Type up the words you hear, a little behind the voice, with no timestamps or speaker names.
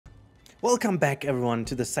Welcome back everyone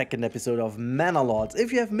to the second episode of Manor Lords.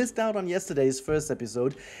 If you have missed out on yesterday's first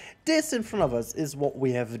episode, this in front of us is what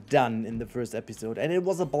we have done in the first episode, and it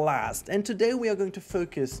was a blast. And today we are going to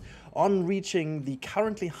focus on reaching the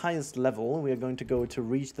currently highest level. We are going to go to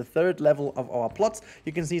reach the third level of our plots.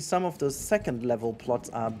 You can see some of those second level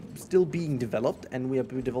plots are still being developed, and we are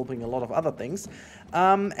developing a lot of other things.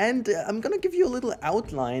 I'm going to give you a little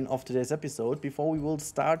outline of today's episode before we will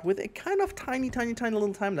start with a kind of tiny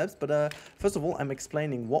little time lapse. But first of all, I'm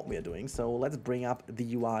explaining what we are doing, so let's bring up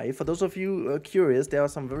the UI. For those of you curious, there are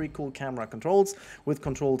some very cool camera controls. With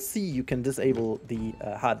Control C, you can disable the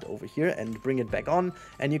HUD over here and bring it back on,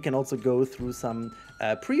 and you can also go through some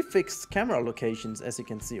prefixed camera locations. As you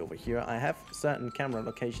can see over here, I have certain camera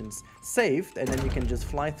locations saved, and then you can just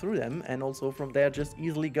fly through them, and also from there just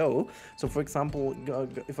easily go. So for example,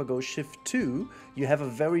 if I go Shift 2, you have a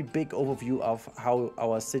very big overview of how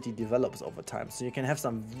our city develops over time. So you can have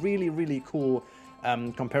some really cool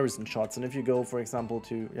comparison shots. And if you go, for example,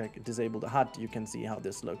 to disable the HUD, you can see how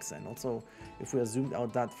this looks. And also, if we are zoomed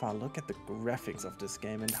out that far, look at the graphics of this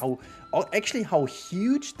game and how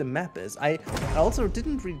huge the map is. I also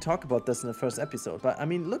didn't really talk about this in the first episode, but I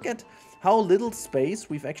mean, look at how little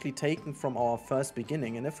space we've actually taken from our first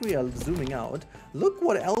beginning. And if we are zooming out, look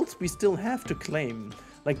what else we still have to claim.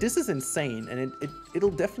 Like, this is insane, and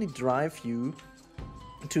it'll definitely drive you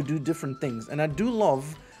to do different things. And I do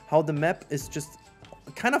love how the map is just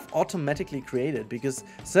kind of automatically created, because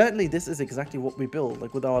certainly this is exactly what we built,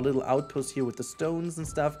 like with our little outpost here with the stones and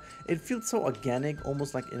stuff. It feels so organic,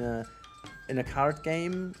 almost like in a card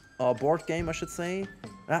game, or board game I should say.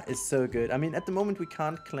 That is so good. I mean, at the moment we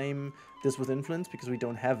can't claim this with influence because we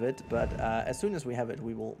don't have it, but as soon as we have it,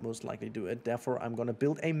 we will most likely do it. Therefore, I'm going to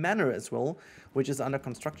build a manor as well, which is under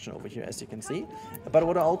construction over here, as you can see. But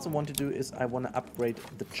what I also want to do is I want to upgrade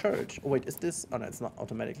the church. Oh wait, is this? Oh no, it's not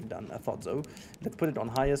automatically done. I thought so. Let's put it on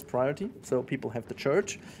highest priority, so people have the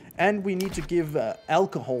church. And we need to give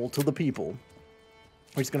alcohol to the people,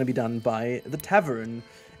 which is going to be done by the tavern.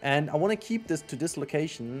 And I want to keep this to this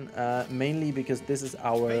location, mainly because this is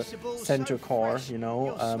our center core, you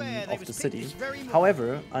know, of the city.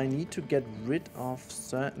 However, I need to get rid of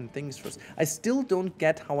certain things first. I still don't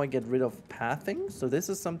get how I get rid of pathing, so this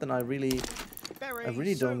is something I really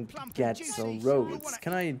don't get. So roads,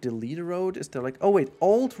 can I delete a road? Is there like, oh wait,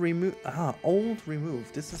 Alt remove, Alt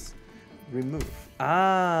remove, this is remove.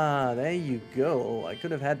 Ah, there you go. I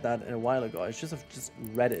could have had that a while ago. I should have just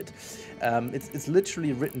read it. It's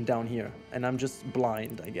literally written down here, and I'm just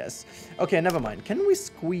blind, I guess. Okay, never mind. Can we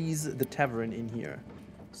squeeze the tavern in here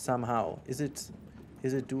somehow? Is it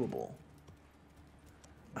doable?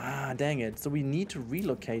 Ah, dang it. So we need to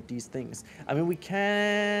relocate these things. I mean, we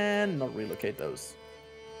can not relocate those.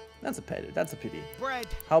 That's a pity. That's a pity.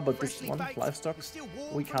 How about this one? Livestock?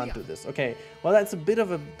 We can't do this. Okay. Well, that's a bit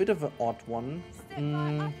of an odd one.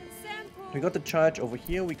 We got the church over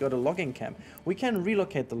here. We got a logging camp. We can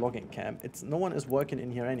relocate the logging camp. No one is working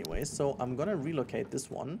in here anyway, so I'm gonna relocate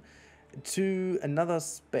this one to another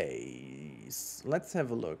space. Let's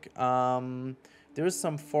have a look. There is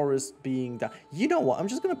some forest being done. You know what? I'm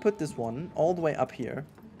just gonna put this one all the way up here.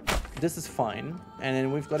 This is fine, and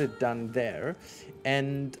then we've got it done there,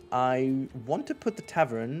 and I want to put the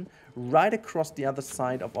tavern right across the other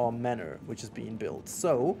side of our manor, which is being built.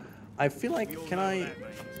 So I feel like, can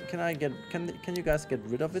you guys get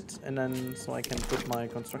rid of it, and then so I can put my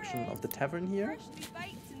construction of the tavern here?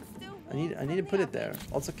 I need to put it there.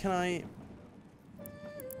 Also,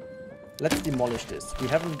 let's demolish this. We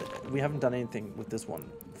haven't done anything with this one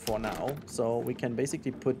for now, so we can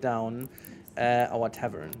basically put down our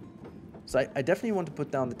tavern. So I definitely want to put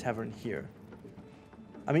down the tavern here.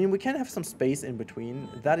 I mean, we can have some space in between.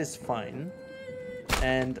 That is fine.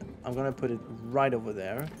 And I'm going to put it right over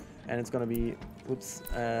there. And it's going to be, oops,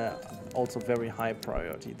 also very high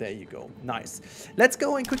priority. There you go. Nice. Let's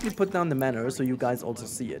go and quickly put down the manor so you guys also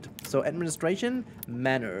see it. So administration,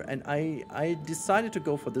 manor. And I decided to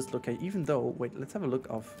go for this location, even though, wait, let's have a look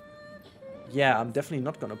of... Yeah, I'm definitely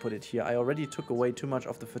not going to put it here. I already took away too much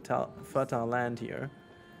of the fertile land here.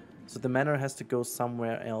 So the manor has to go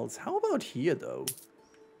somewhere else. How about here, though?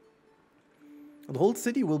 The whole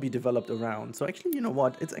city will be developed around. So actually, you know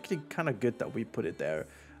what? It's actually kind of good that we put it there.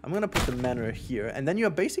 I'm going to put the manor here. And then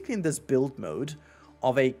you're basically in this build mode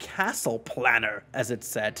of a castle planner, as it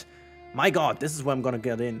said. My god, this is where I'm going to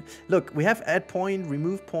get in. Look, we have add point,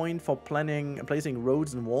 remove point for placing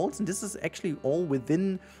roads and walls. And this is actually all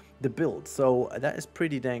within the build. So that is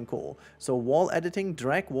pretty dang cool. So wall editing,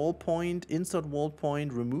 drag wall point, insert wall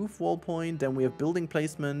point, remove wall point. Then we have building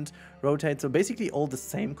placement, rotate. So basically all the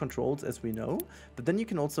same controls as we know. But then you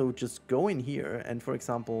can also just go in here and, for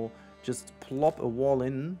example, just plop a wall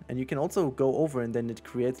in. And you can also go over and then it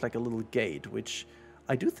creates like a little gate, which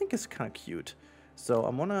I do think is kind of cute. So I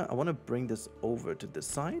wanna bring this over to this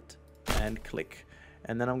side and click.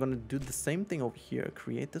 And then I'm gonna do the same thing over here.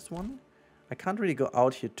 Create this one. I can't really go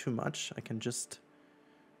out here too much. I can just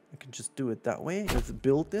do it that way. Let's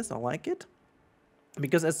build this. I like it.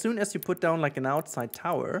 Because as soon as you put down like an outside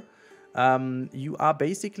tower, you are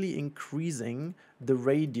basically increasing the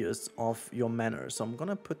radius of your manor. So I'm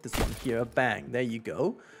gonna put this one here. Bang, there you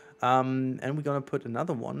go. And we're gonna put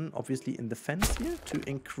another one, obviously, in the fence here to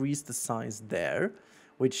increase the size there,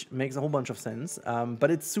 which makes a whole bunch of sense,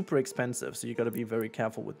 but it's super expensive, so you got to be very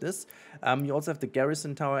careful with this. You also have the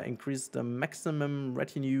garrison tower, increase the maximum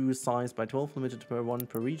retinue size by 12, limited per one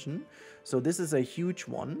per region. So this is a huge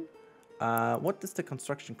one. What is the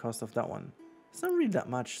construction cost of that one? It's not really that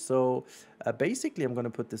much. So basically, I'm going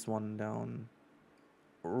to put this one down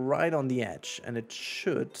right on the edge, and it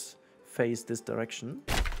should face this direction.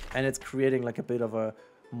 And it's creating like a bit of a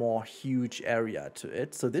more huge area to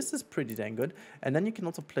it. So this is pretty dang good. And then you can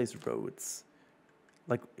also place roads.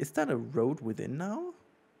 Like, is that a road within now?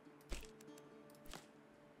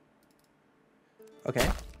 Okay.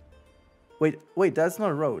 Wait, that's not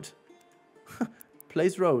a road.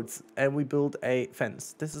 Place roads and we build a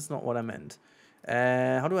fence. This is not what I meant.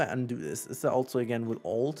 How do I undo this? Is that also again with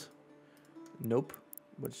Alt? Nope.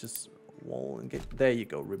 Let's just wall and get, there you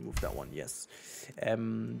go, remove that one. Yes.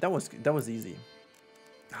 That was easy.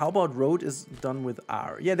 How about road is done with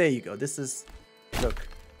R? Yeah, there you go. This is, look,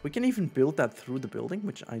 we can even build that through the building,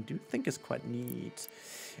 which I do think is quite neat.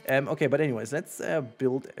 Okay, but anyways, let's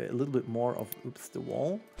build a little bit more of, oops, the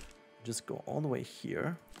wall. Just go all the way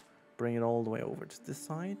here. Bring it all the way over to this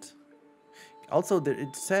side. Also,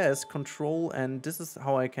 it says control, and this is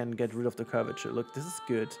how I can get rid of the curvature. Look, this is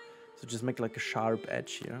good. So just make like a sharp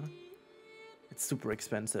edge here. It's super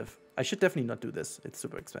expensive. I should definitely not do this. It's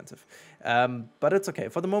super expensive. But it's okay.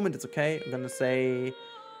 For the moment, it's okay. I'm going to say...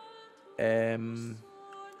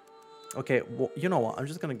 okay, well, you know what? I'm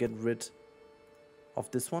just going to get rid of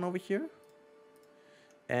this one over here.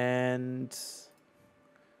 And...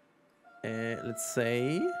 let's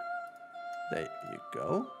say... There you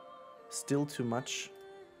go. Still too much.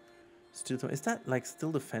 Still too... Is that like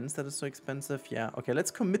still the fence that is so expensive? Yeah. Okay,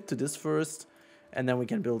 let's commit to this first. And then we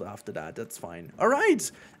can build after that. That's fine. All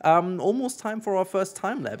right. Almost time for our first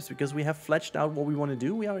time lapse because we have fleshed out what we want to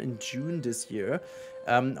do. We are in June this year.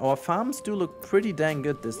 Our farms do look pretty dang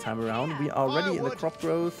good this time around. We are already in the crop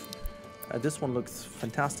growth. This one looks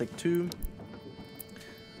fantastic too.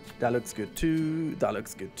 That looks good too. That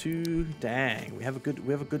looks good too. Dang, we have a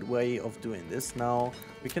good way of doing this. Now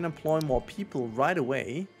we can employ more people right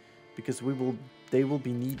away because they will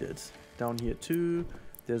be needed down here too.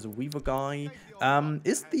 There's a weaver guy. Yeah,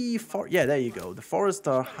 there you go. The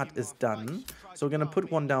forester hut is done. So we're gonna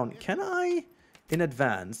put one down. Can I, in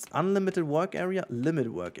advance, unlimited work area,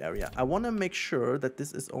 limited work area? I want to make sure that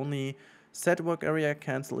this is only set work area,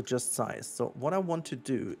 cancel, adjust size. So what I want to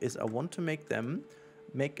do is I want to make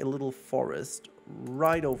a little forest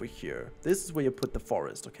right over here. This is where you put the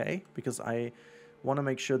forest, okay? Because I want to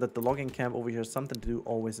make sure that the logging camp over here has something to do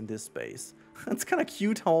always in this space. It's kind of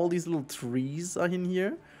cute how all these little trees are in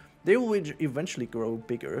here. They will eventually grow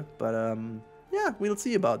bigger, but yeah, we'll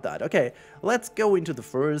see about that. Okay, let's go into the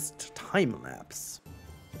first time lapse.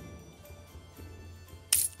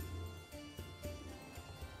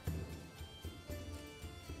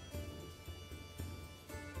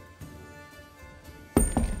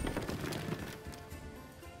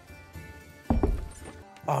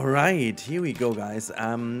 Alright, here we go guys.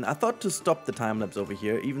 I thought to stop the time-lapse over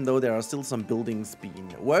here, even though there are still some buildings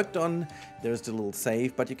being worked on. There's still a little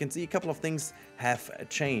safe, but you can see a couple of things have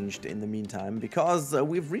changed in the meantime, because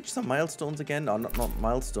we've reached some milestones again, or not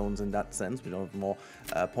milestones in that sense, we don't have more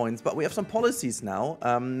points, but we have some policies now,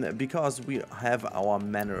 because we have our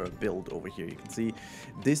manor built over here. You can see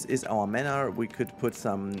this is our manor. We could put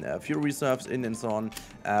some fuel reserves in and so on.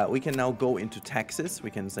 We can now go into taxes.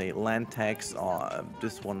 We can say land tax, or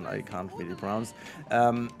this one I can't really pronounce.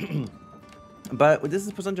 But this is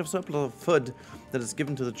a percentage of surplus of food that is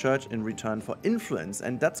given to the church in return for influence.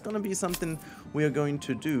 And that's going to be something we are going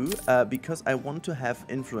to do because I want to have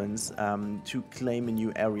influence to claim a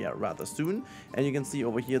new area rather soon. And you can see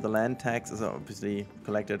over here the land tax is obviously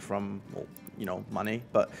collected from, well, you know, money.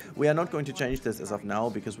 But we are not going to change this as of now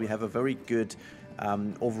because we have a very good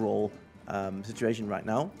overall situation right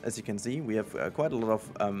now. As you can see, we have quite a lot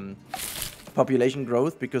of population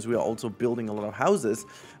growth because we are also building a lot of houses,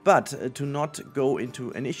 but to not go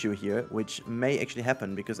into an issue here, which may actually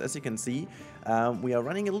happen, because as you can see, we are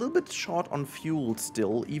running a little bit short on fuel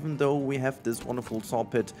still, even though we have this wonderful saw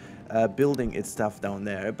pit building its stuff down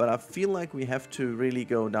there. But I feel like we have to really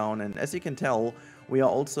go down, and as you can tell, we are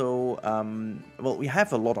also, well, we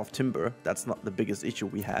have a lot of timber. That's not the biggest issue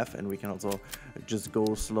we have, and we can also just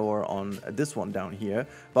go slower on this one down here.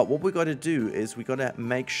 But what we got to do is we got to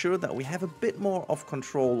make sure that we have a bit more of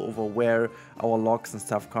control over where our logs and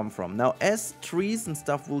stuff come from. Now, as trees and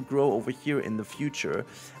stuff will grow over here in the future,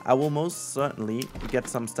 I will most certainly get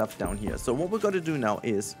some stuff down here. So what we got to do now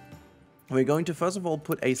is we're going to first of all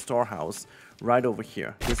put a storehouse right over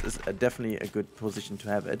here. This is definitely a good position to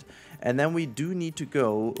have it. And then we do need to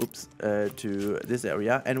go, to this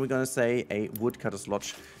area. And we're going to say a woodcutter's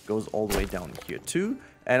lodge goes all the way down here too.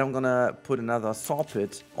 And I'm going to put another saw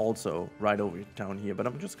pit also right over down here. But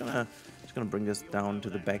I'm just gonna bring this down to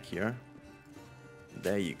the back here.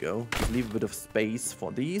 There you go. Just leave a bit of space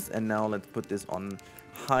for these. And now let's put this on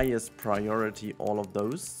highest priority, all of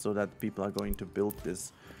those, so that people are going to build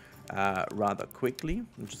this rather quickly.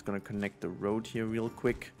 I'm just going to connect the road here real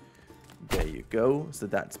quick. There you go. So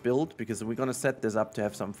that's built, because we're going to set this up to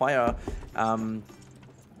have some fire.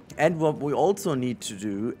 And what we also need to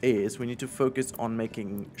do is we need to focus on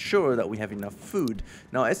making sure that we have enough food.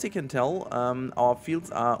 Now, as you can tell, our fields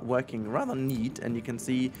are working rather neat, and you can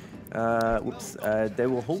see they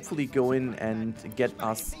will hopefully go in and get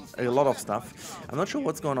us a lot of stuff. I'm not sure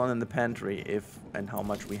what's going on in the pantry, if and how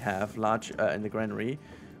much we have large in the granary.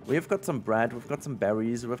 We've got some bread, we've got some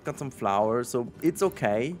berries, we've got some flour, so it's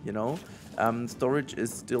okay, you know. Storage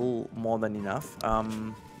is still more than enough.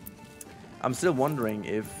 I'm still wondering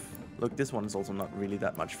if... Look, this one is also not really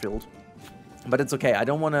that much filled. But it's okay, I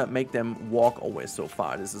don't want to make them walk always so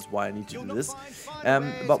far. This is why I need to do this.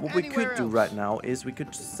 But what we could do right now is we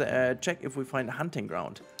could check if we find a hunting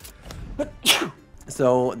ground.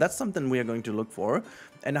 So that's something we are going to look for.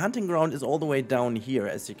 And the hunting ground is all the way down here,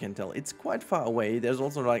 as you can tell. It's quite far away. There's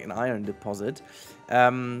also like an iron deposit.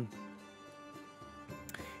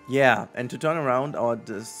 Yeah, and to turn around,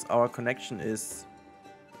 our connection is...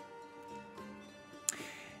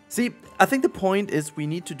 See, I think the point is we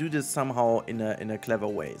need to do this somehow in a clever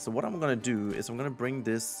way. So what I'm going to do is I'm going to bring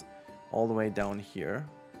this all the way down here.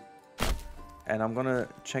 And I'm going to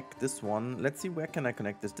check this one. Let's see, where can I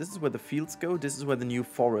connect this? This is where the fields go. This is where the new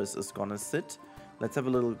forest is going to sit. Let's have a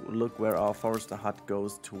little look where our forester hut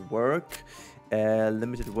goes to work.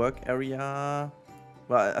 Limited work area.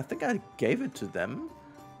 Well, I think I gave it to them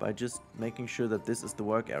by just making sure that this is the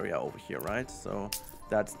work area over here, right? So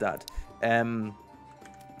that's that.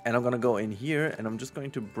 And I'm going to go in here, and I'm just going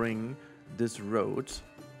to bring this road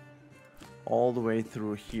all the way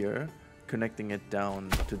through here, connecting it down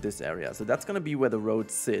to this area. So that's going to be where the road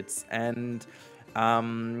sits. And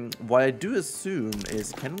what I do assume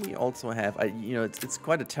is, can we also have, you know, it's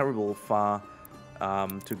quite a terrible far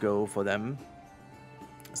to go for them.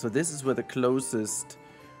 So this is where the closest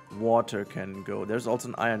water can go. There's also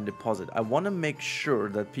an iron deposit. I want to make sure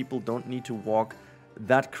that people don't need to walk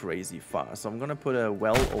that crazy far. So I'm going to put a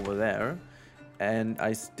well over there. And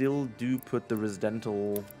I still do put the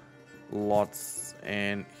residential lots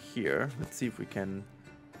in here. Let's see if we can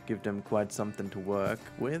give them quite something to work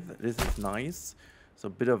with. This is nice. So a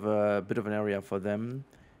bit of an area for them.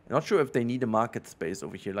 I'm not sure if they need a market space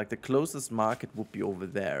over here. Like the closest market would be over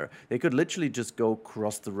there. They could literally just go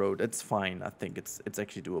across the road. It's fine. I think it's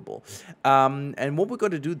actually doable. And what we're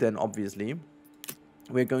going to do then, obviously,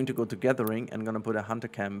 we're going to go to gathering and going to put a hunter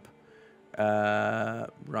camp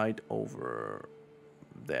right over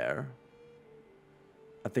there.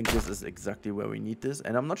 I think this is exactly where we need this,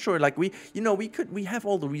 and I'm not sure, like, we have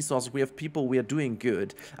all the resources, we have people, we are doing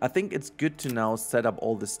good. I think it's good to now set up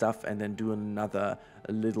all this stuff and then do another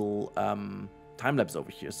little time lapse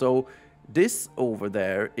over here. So this over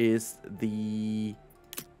there is the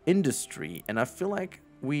industry, and I feel like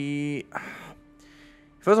we...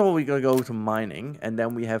 First of all, we're going to go to mining, and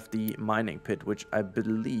then we have the mining pit, which I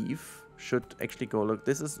believe should actually go... Look,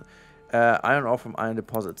 this is iron ore from iron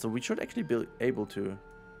deposit, so we should actually be able to...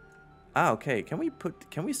 Ah, okay. Can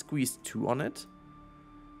we squeeze 2 on it?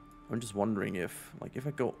 I'm just wondering if, like, if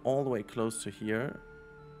I go all the way close to here.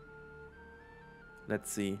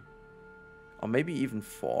 Let's see. Or maybe even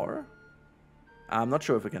 4. I'm not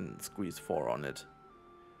sure if we can squeeze 4 on it.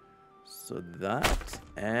 So that,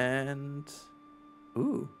 and...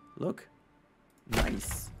 Ooh, look.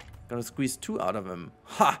 Nice. Gonna squeeze 2 out of him.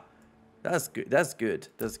 Ha! That's good. That's good.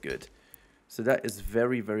 That's good. So that is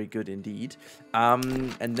very, very good indeed.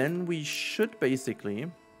 And then we should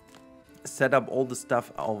basically set up all the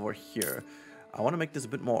stuff over here. I want to make this a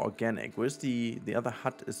bit more organic. Where's the other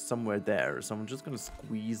hut is somewhere there. So I'm just going to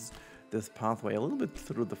squeeze this pathway a little bit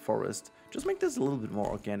through the forest. Just make this a little bit more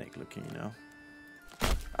organic looking, you know.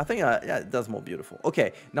 I think, yeah, it does more beautiful.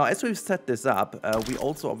 Okay, now as we've set this up, we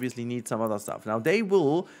also obviously need some other stuff. Now, they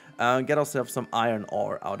will get ourselves some iron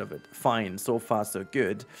ore out of it. Fine, so far so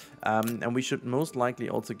good. And we should most likely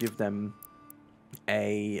also give them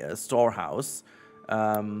a storehouse.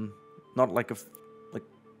 Not like a...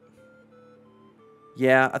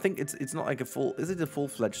 Yeah, I think it's not like a full... Is it a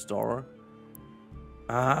full-fledged store?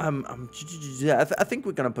 Yeah, I think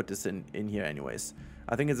we're gonna put this in here anyways.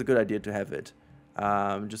 I think it's a good idea to have it.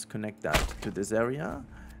 Just connect that to this area,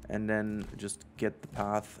 and then just get the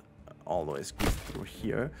path all the way squeezed through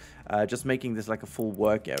here. Just making this like a full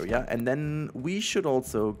work area. And then we should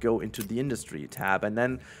also go into the industry tab. And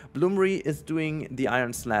then Bloomery is doing the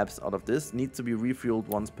iron slabs out of this. Needs to be refueled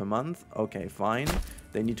once per month. Okay, fine.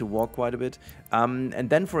 They need to walk quite a bit. And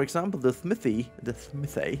then, for example, the smithy,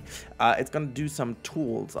 it's going to do some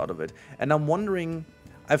tools out of it. And I'm wondering...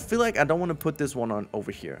 I feel like I don't want to put this one on over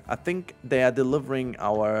here. I think they are delivering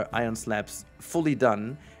our iron slabs fully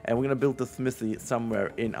done, and we're going to build the smithy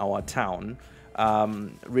somewhere in our town.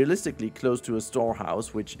 Realistically, close to a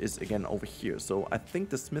storehouse, which is again over here. So I think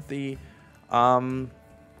the smithy... why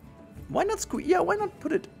not why not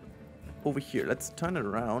put it over here? Let's turn it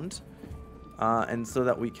around. And so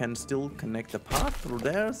that we can still connect the path through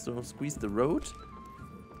there. So squeeze the road.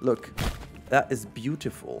 Look, that is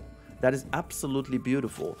beautiful. That is absolutely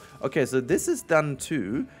beautiful. Okay, so this is done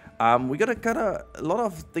too. We got a lot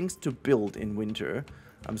of things to build in winter.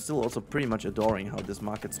 I'm still also pretty much adoring how this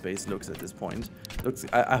market space looks at this point.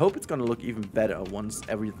 I hope it's gonna look even better once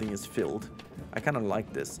everything is filled. I kind of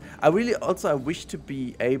like this. I wish to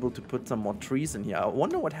be able to put some more trees in here. I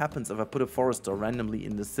wonder what happens if I put a forester randomly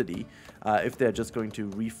in the city, if they're just going to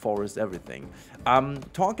reforest everything.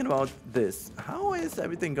 Talking about this, how is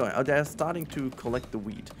everything going? Oh, they're starting to collect the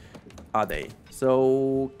wheat. Are they?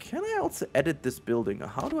 So, can I also edit this building?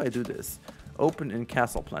 How do I do this? Open in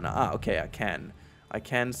Castle Planner. Ah, okay, I can. I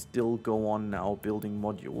can still go on now building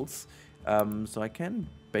modules. So I can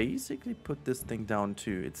basically put this thing down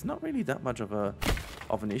too. It's not really that much of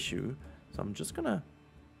an issue. So I'm just gonna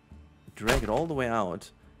drag it all the way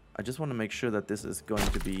out. I just want to make sure that this is going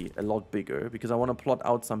to be a lot bigger, because I want to plot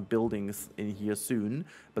out some buildings in here soon.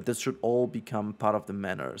 But this should all become part of the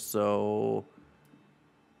manor. So...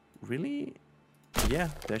 Really? Yeah,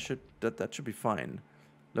 that should be fine.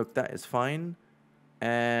 Look, that is fine.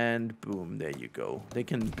 And boom, there you go. They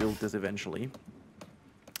can build this eventually.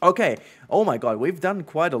 Okay. Oh my god, we've done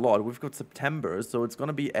quite a lot. We've got September, so it's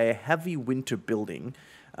gonna be a heavy winter building.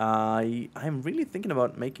 I'm really thinking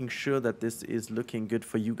about making sure that this is looking good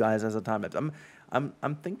for you guys as a time lapse.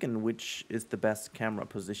 I'm thinking which is the best camera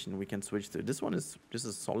position we can switch to. This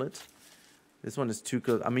is solid. This one is too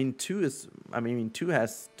good. I mean, two has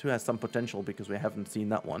some potential because we haven't seen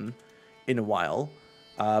that one in a while.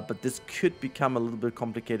 But this could become a little bit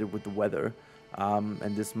complicated with the weather.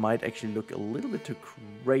 And this might actually look a little bit too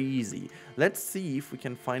crazy. Let's see if we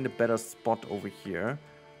can find a better spot over here.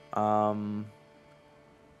 I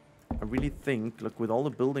really think, look, with all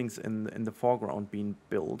the buildings in the foreground being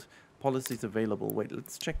built, policies available. Wait,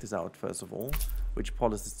 let's check this out first of all. Which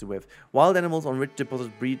policies do we have? Wild animals on rich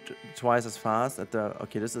deposits breed twice as fast.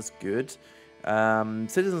 Okay, this is good.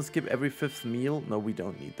 Citizens skip every 5th meal. No, we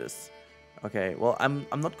don't need this. Okay, well, I'm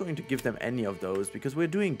not going to give them any of those because we're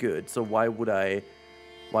doing good. So why would I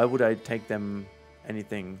take them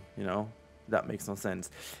anything? You know, that makes no sense.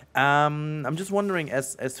 I'm just wondering,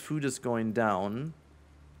 as food is going down,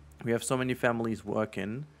 we have so many families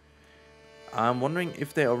working. I'm wondering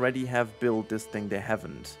if they already have built this thing. They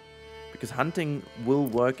haven't. Because hunting will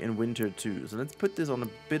work in winter too. So let's put this on a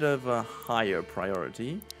bit of a higher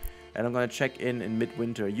priority. And I'm going to check in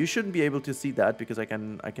midwinter. You shouldn't be able to see that because I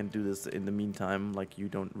can do this in the meantime. Like, you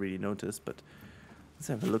don't really notice. But let's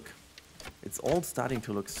have a look. It's all starting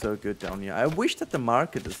to look so good down here. I wish that the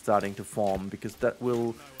market is starting to form, because that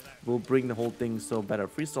will bring the whole thing so better.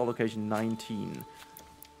 Freestyle location 19.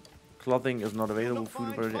 Clothing is not available.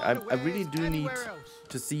 Food available. I really do need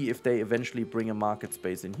to see if they eventually bring a market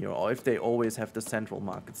space in here, or if they always have the central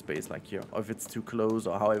market space like here, or if it's too close,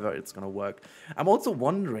 or however it's gonna work. I'm also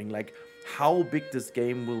wondering, like, how big this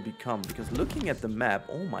game will become, because looking at the map,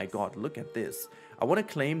 oh my god, look at this. I want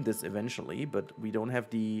to claim this eventually, but we don't have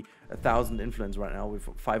the 1,000 influence right now with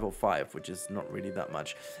 505, which is not really that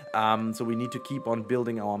much. So we need to keep on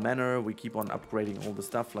building our manor. We keep on upgrading all the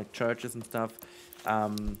stuff like churches and stuff.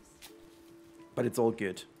 But it's all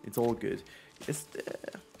good. It's all good. Is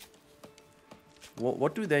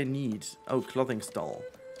what do they need? Oh, clothing stall.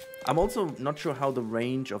 I'm also not sure how the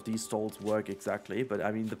range of these stalls work exactly, but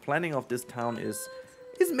I mean the planning of this town is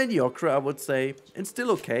mediocre, I would say. It's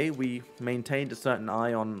still okay. We maintained a certain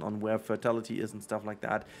eye on where fertility is and stuff like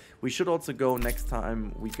that. We should also go, next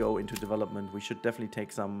time we go into development, we should definitely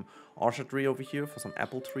take some orchardry over here for some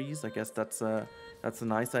apple trees. I guess that's a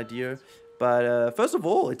nice idea. But first of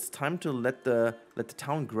all, it's time to let the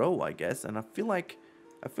town grow, I guess. And I feel like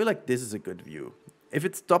this is a good view. If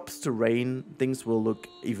it stops to rain, things will look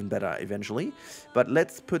even better eventually. But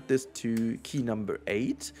let's put this to key number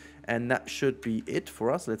 8. And that should be it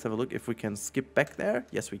for us. Let's have a look if we can skip back there.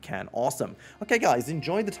 Yes, we can. Awesome. Okay, guys,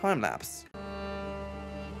 enjoy the time lapse.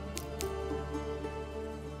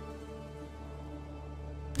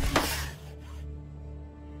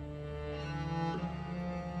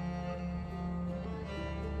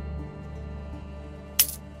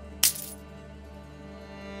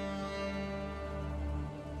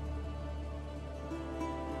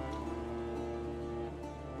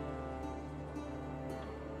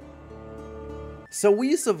 So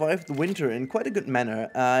we survived the winter in quite a good manner.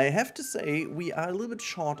 I have to say we are a little bit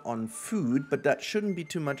short on food, but that shouldn't be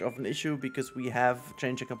too much of an issue because we have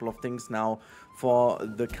changed a couple of things now for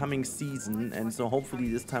the coming season, and so hopefully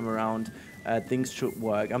this time around things should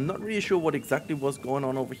work. I'm not really sure what exactly was going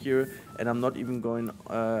on over here, and I'm not even going,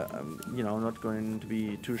 you know, not going to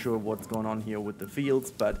be too sure what's going on here with the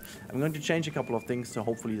fields, but I'm going to change a couple of things, so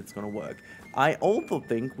hopefully it's going to work. I also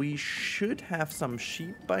think we should have some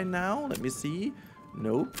sheep by now. Let me see.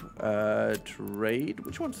 Nope. Trade.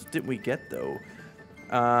 Which ones did we get though?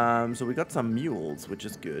 So we got some mules, which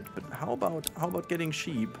is good. But how about getting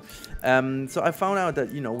sheep? So I found out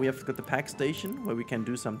that, you know, we have got the pack station where we can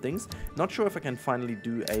do some things. Not sure if I can finally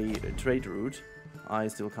do a trade route. I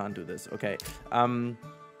still can't do this. Okay.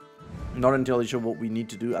 Not entirely sure what we need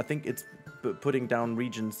to do. I think it's putting down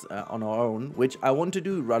regions on our own, which I want to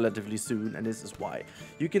do relatively soon, and this is why.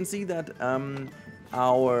 You can see that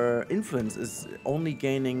our influence is only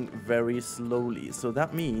gaining very slowly, so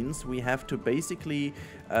that means we have to basically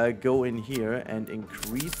go in here and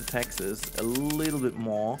increase the taxes a little bit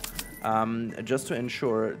more, just to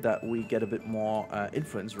ensure that we get a bit more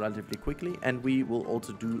influence relatively quickly, and we will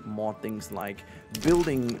also do more things like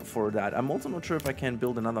building for that. I'm also not sure if I can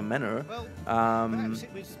build another manor,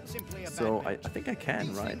 so I think I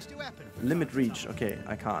can, right? Limit reach, okay,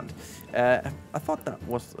 I can't. I thought that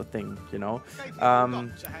was a thing, you know.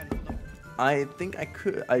 I think I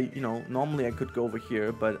could, you know, normally I could go over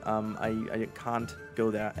here, but I can't go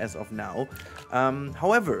there as of now.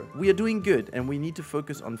 However, we are doing good, and we need to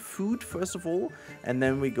focus on food first of all, and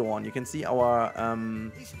then we go on. You can see our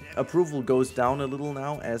approval goes down a little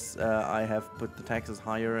now as I have put the taxes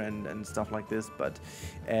higher and stuff like this, but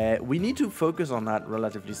we need to focus on that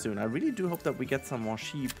relatively soon. I really do hope that we get some more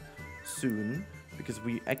sheep soon, because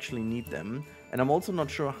we actually need them, and I'm also not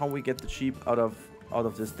sure how we get the sheep out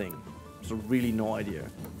of this thing. So really no idea.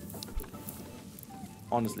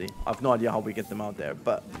 Honestly, I have no idea how we get them out there,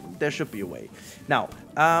 but there should be a way. Now,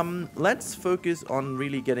 let's focus on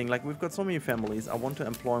really getting, like, we've got so many families. I want to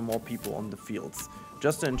employ more people on the fields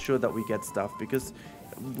just to ensure that we get stuff, because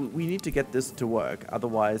we need to get this to work.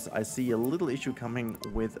 Otherwise, I see a little issue coming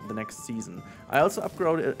with the next season. I also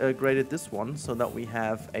upgraded this one so that we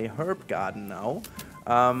have a herb garden now.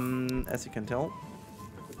 As you can tell,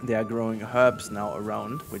 they are growing herbs now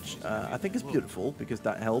around, which I think is beautiful, because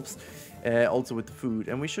that helps also with the food.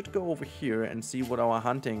 And we should go over here and see what our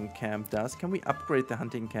hunting camp does. Can we upgrade the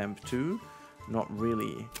hunting camp too? Not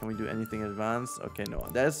really. Can we do anything advanced? Okay, no,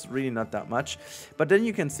 there's really not that much. But then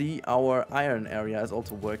you can see our iron area is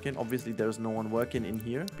also working. Obviously, there's no one working in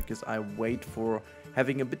here because I wait for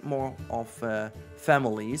having a bit more of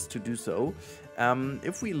families to do so.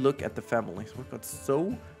 If we look at the families, we've got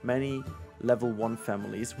so many level 1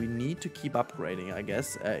 families. We need to keep upgrading, I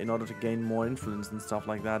guess, in order to gain more influence and stuff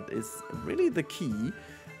like that is really the key.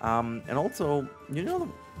 And also, you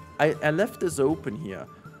know, I left this open here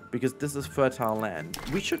because this is fertile land.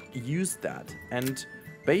 We should use that and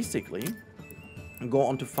basically go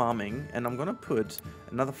on to farming. And I'm gonna put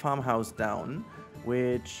another farmhouse down,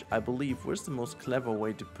 which I believe, where's the most clever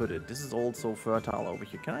way to put it? This is also fertile over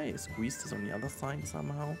here. Can I squeeze this on the other side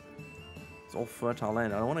somehow? It's all fertile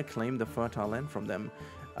land. I don't want to claim the fertile land from them.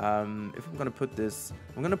 If I'm gonna put this,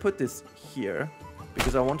 I'm gonna put this here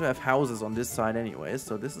because I want to have houses on this side anyway.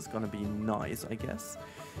 So this is gonna be nice, I guess.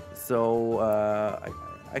 So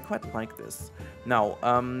I quite like this. Now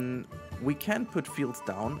we can put fields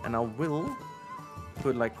down, and I will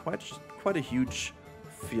put like quite a huge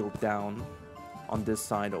field down on this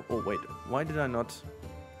side. Oh wait, why did I not?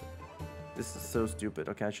 This is so stupid.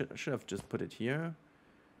 Okay, I should have just put it here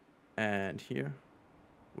and here.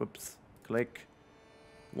 Whoops. Click.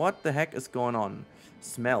 What the heck is going on?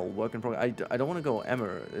 Smell, work in progress. I don't want to go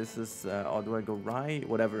emmer. This is, or do I go rye?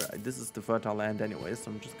 Whatever. This is the fertile land anyway, so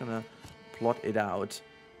I'm just gonna plot it out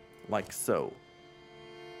like so.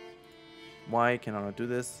 Why can I not do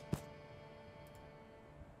this?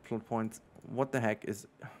 Plot points. What the heck is...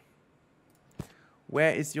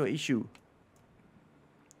 Where is your issue?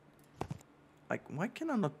 Like, why can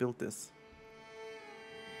I not build this?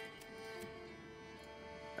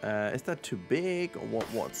 Is that too big, or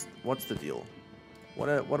what's the deal?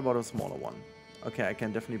 What about a smaller one? Okay, I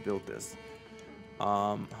can definitely build this.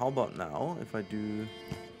 How about now if I do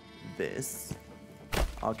this?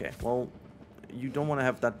 Okay, well, you don't want to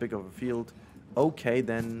have that big of a field. Okay,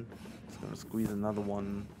 then just gonna squeeze another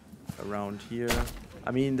one around here.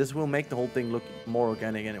 I mean, this will make the whole thing look more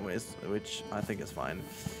organic anyways, which I think is fine.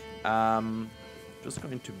 Just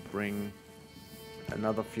going to bring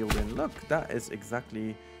another field in. Look, that is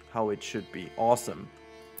exactly how it should be. Awesome.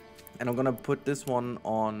 And I'm gonna put this one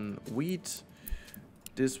on wheat.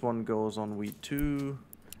 This one goes on wheat too.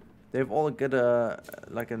 They've all got a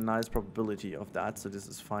nice probability of that, so this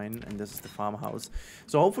is fine. And this is the farmhouse.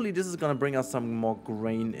 So hopefully this is gonna bring us some more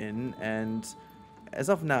grain in. And as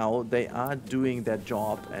of now, they are doing their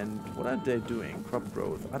job. And what are they doing? Crop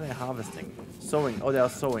growth. Are they harvesting? Sowing. Oh, they are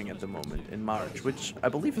sowing at the moment in March, which I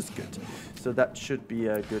believe is good. So that should be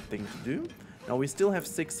a good thing to do. Now we still have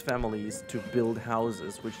 6 families to build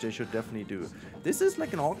houses, which they should definitely do. This is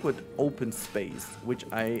like an awkward open space, which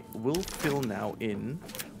I will fill now in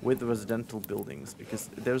with residential buildings,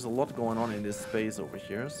 because there's a lot going on in this space over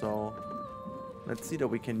here. So let's see that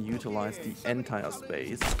we can utilize the entire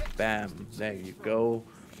space. Bam, there you go.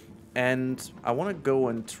 And I want to go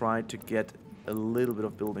and try to get a little bit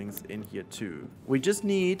of buildings in here too. We just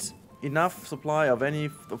need enough supply of any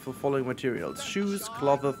of the following materials: shoes,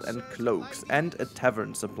 clothes, and cloaks, and a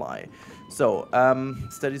tavern supply. So,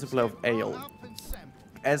 steady supply of ale.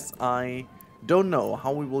 As I don't know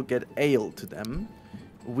how we will get ale to them,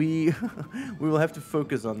 we will have to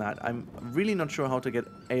focus on that. I'm really not sure how to get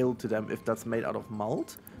ale to them if that's made out of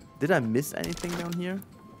malt. Did I miss anything down here?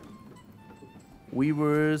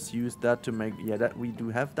 Weavers use that to make... Yeah, that we do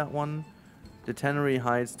have that one. The tannery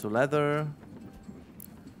hides to leather.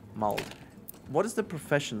 Malt. What is the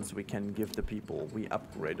professions we can give the people we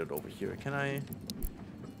upgraded over here? Can I...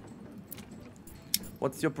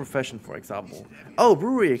 What's your profession, for example? Oh,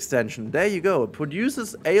 brewery extension. There you go. It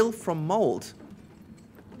produces ale from malt.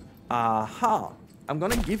 Aha. I'm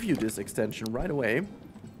gonna give you this extension right away,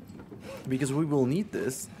 because we will need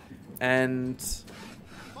this. And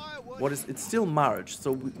what is... It's still March,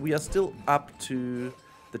 so we are still up to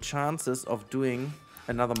the chances of doing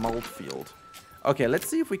another malt field. Okay, let's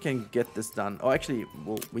see if we can get this done. Oh, actually,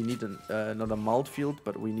 well, we need another malt field,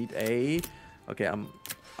 but we need a... Okay,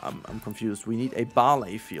 I'm confused. We need a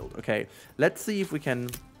barley field. Okay, let's see if we can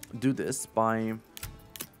do this by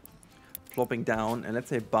flopping down, and let's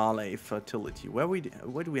say barley fertility.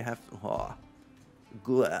 Where do we have... Oh,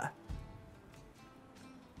 good.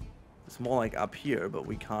 It's more like up here, but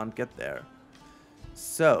we can't get there.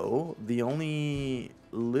 So the only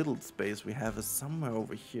little space we have is somewhere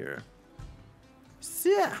over here.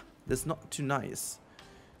 Yeah, that's not too nice.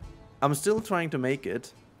 I'm still trying to make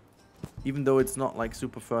it, even though it's not like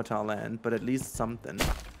super fertile land, but at least something.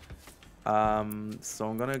 So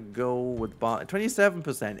I'm gonna go with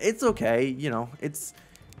 27%. It's okay, you know. It's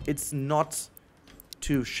not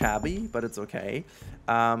too shabby, but it's okay.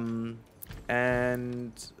 And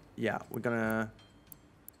yeah, we're gonna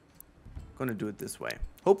do it this way.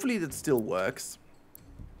 Hopefully that still works.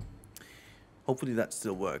 Hopefully that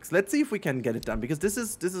still works. Let's see if we can get it done, because this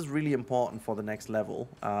is really important for the next level.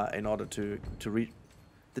 In order to reach.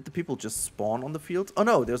 Did the people just spawn on the field? Oh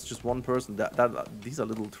no, there's just one person. These are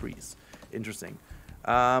little trees. Interesting.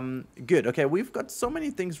 Good. Okay, we've got so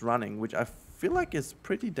many things running, which I feel like is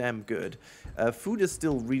pretty damn good. Food is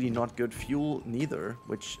still really not good. Fuel neither,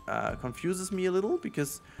 which confuses me a little,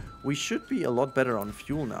 because we should be a lot better on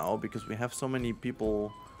fuel now, because we have so many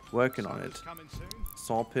people working on it.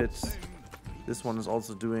 Saw pit. This one is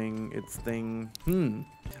also doing its thing.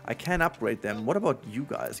 I can upgrade them. What about you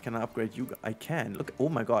guys? Can I upgrade you? I can. Look, oh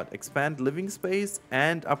my god. Expand living space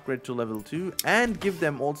and upgrade to level 2 and give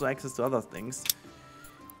them also access to other things.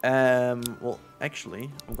 Well,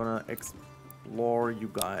 actually, I'm gonna explore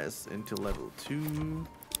you guys into level 2.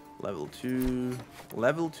 Level 2.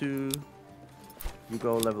 Level 2. You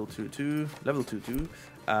go level 2 too. Level 2 too.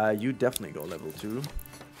 You definitely go level 2.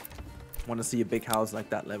 Want to see a big house like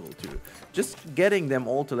that level 2. Just getting them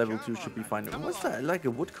all to level 2 should be fine. What's that? Like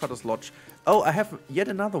a woodcutter's lodge. Oh, I have yet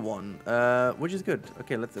another one, which is good.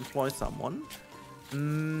 Okay, let's employ someone.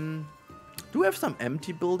 Do we have some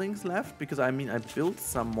empty buildings left? Because I mean, I built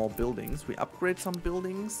some more buildings. We upgrade some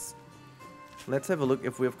buildings. Let's have a look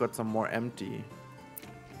if we've got some more empty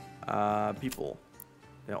people.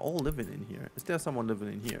 They're all living in here. Is there someone living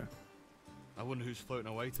in here? I wonder who's floating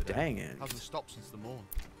away today. Dang it. Hasn't stopped since the morn.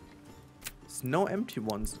 There's no empty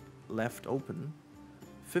ones left open.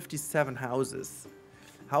 57 houses.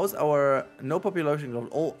 How's our no population growth?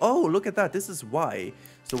 Oh, look at that. This is why.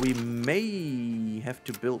 So we may have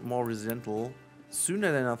to build more residential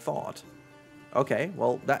sooner than I thought. Okay,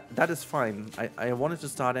 well, that is fine. I wanted to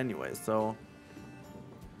start anyway, so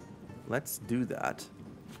let's do that.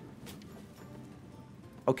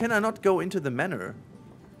 Oh, can I not go into the manor?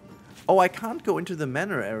 Oh, I can't go into the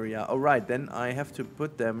manor area. All right, then I have to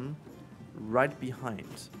put them right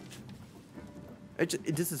behind.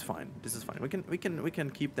 This is fine. This is fine. We can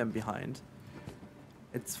keep them behind.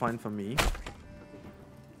 It's fine for me.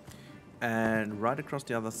 And right across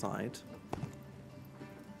the other side,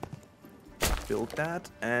 build that,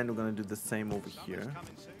 and we're gonna do the same over here.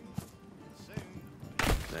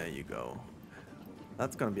 There you go.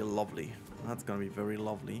 That's gonna be lovely. That's gonna be very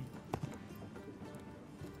lovely.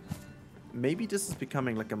 Maybe this is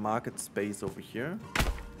becoming like a market space over here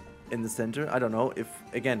in the center. I don't know if,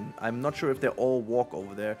 again, I'm not sure if they all walk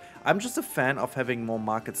over there. I'm just a fan of having more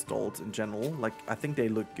market stalls in general. Like, I think they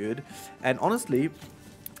look good. And honestly,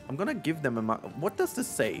 I'm gonna give them a what does this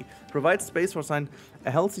say? Provide space for sign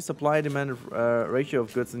a healthy supply demand ratio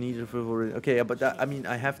of goods needed for. Okay, but that, I mean,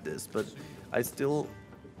 I have this, but I still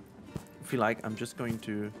feel like I'm just going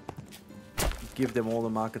to give them all the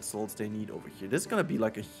market stalls they need over here. This is gonna be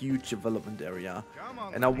like a huge development area,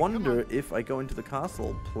 and I wonder if I go into the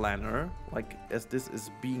castle planner, like as this is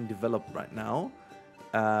being developed right now.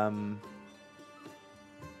 I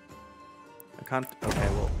can't. Okay,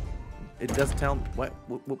 well, it does tell me.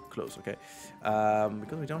 Whoop, close. Okay,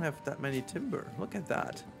 because we don't have that many timber. Look at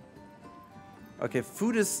that. Okay,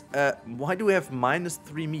 food is. Why do we have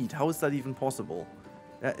 -3 meat? How is that even possible?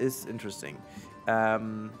 That is interesting.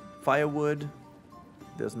 Firewood.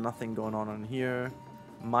 There's nothing going on here.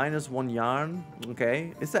 -1 yarn.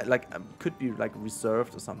 Okay, is that like could be like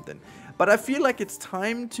reserved or something? But I feel like it's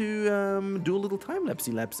time to do a little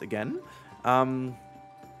time-lapse again.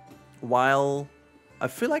 While I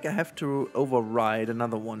feel like I have to override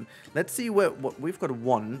another one. Let's see what we've got.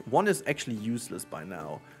 One is actually useless by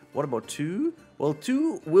now. What about 2? Well,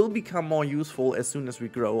 2 will become more useful as soon as we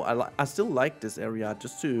grow. I still like this area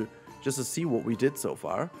just to see what we did so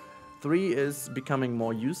far. 3 is becoming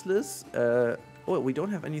more useless. Oh, we don't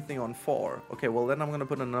have anything on 4. Okay, well then I'm gonna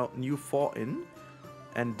put a new 4 in,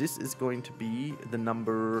 and this is going to be the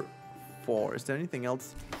number 4. Is there anything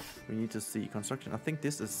else we need to see? Construction. I think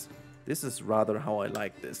this is rather how I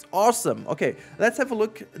like this. Awesome. Okay, let's have a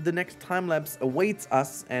look. The next time lapse awaits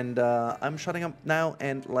us, and I'm shutting up now,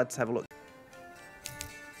 and let's have a look.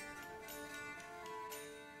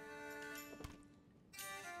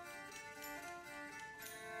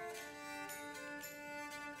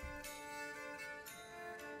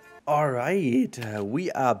 Alright,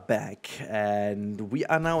 we are back, and we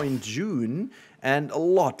are now in June, and a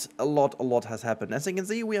lot has happened. As you can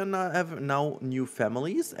see, we are have now new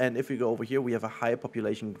families, and if we go over here, we have a high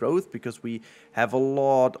population growth because we have a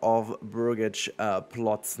lot of burgage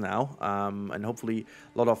plots now, and hopefully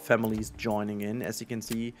a lot of families joining in. As you can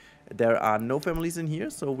see, there are no families in here,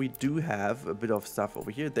 so we do have a bit of stuff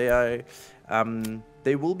over here.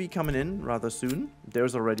 They will be coming in rather soon.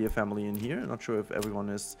 There's already a family in here. Not sure if everyone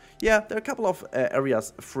is. Yeah, there are a couple of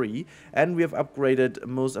areas free, and we have upgraded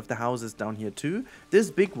most of the houses down here too. This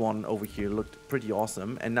big one over here looked pretty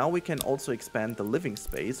awesome, and now we can also expand the living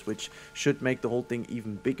space, which should make the whole thing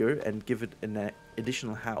even bigger and give it an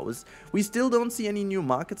additional house. We still don't see any new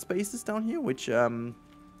market spaces down here, which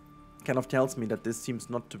kind of tells me that this seems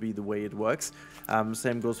not to be the way it works.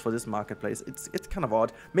 Same goes for this marketplace. It's kind of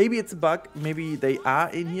odd. Maybe it's a bug. Maybe they are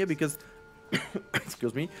in here because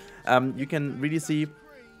excuse me. You can really see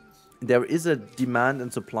there is a demand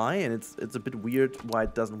and supply, and it's a bit weird why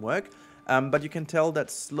it doesn't work. But you can tell that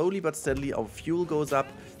slowly but steadily our fuel goes up,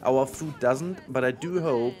 our food doesn't. But I do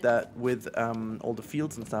hope that with all the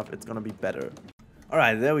fields and stuff, it's gonna be better.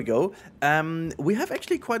 Alright, there we go. We have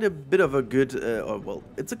actually quite a bit of a good, well,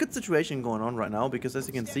 it's a good situation going on right now because as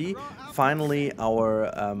you can see, finally our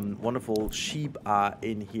wonderful sheep are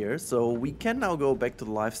in here. So we can now go back to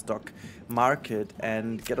the livestock market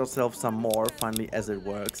and get ourselves some more finally as it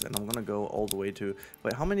works. And I'm gonna go all the way to,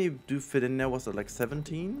 wait, how many do fit in there? Was it like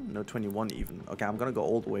 17? No, 21 even. Okay, I'm gonna go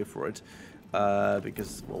all the way for it.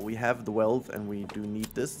 Because, well, we have the wealth and we do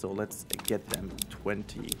need this. So let's get them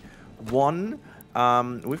 21.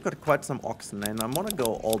 We've got quite some oxen and I'm gonna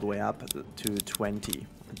go all the way up to 20.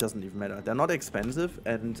 It doesn't even matter. They're not expensive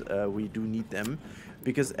and we do need them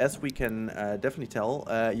because as we can definitely tell,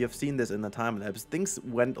 you have seen this in the time lapse, things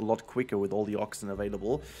went a lot quicker with all the oxen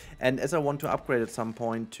available. And as I want to upgrade at some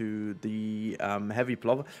point to the heavy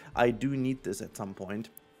plow, I do need this at some point.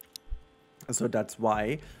 So that's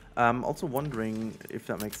why. Also wondering if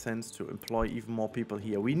that makes sense to employ even more people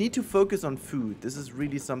here. We need to focus on food. This is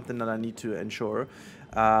really something that I need to ensure.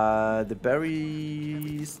 The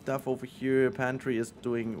berry stuff over here, pantry is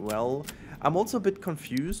doing well. I'm also a bit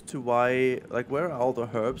confused to why, like, where are all the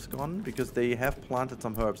herbs gone? Because they have planted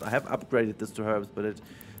some herbs. I have upgraded this to herbs, but it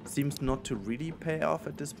seems not to really pay off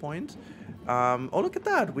at this point. Oh, look at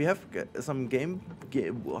that. We have some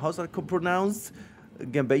how's that pronounced?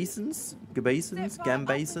 Gambasons,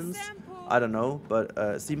 I don't know,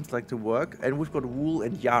 but seems like to work. And we've got wool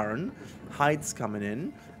and yarn, hides coming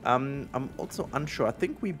in. I'm also unsure. I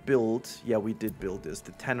think we built, yeah, we did build this,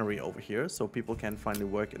 the tannery over here, so people can finally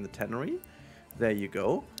work in the tannery. There you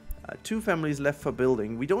go. 2 families left for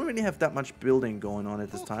building. We don't really have that much building going on at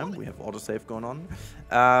this time. We have autosave going on,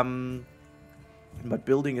 but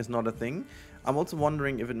building is not a thing. I'm also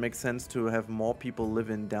wondering if it makes sense to have more people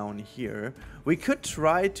living down here. We could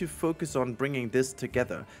try to focus on bringing this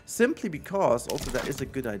together. Simply because, also that is a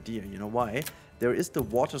good idea. You know why? There is the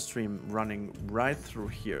water stream running right through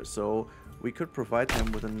here. So we could provide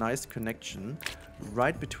them with a nice connection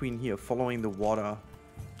right between here, following the water.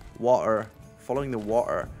 Following the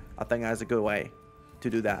water. I think that's a good way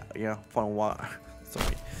to do that. Yeah, following water.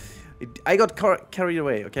 Sorry. I got carried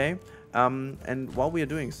away, okay? And while we are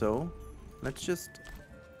doing so, let's just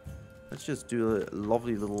do a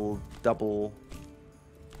lovely little double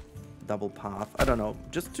path. I don't know,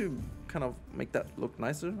 just to kind of make that look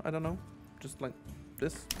nicer. I don't know, just like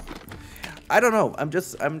this. I don't know. I'm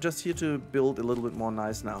just here to build a little bit more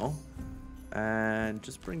nice now, and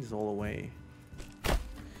just bring this all away.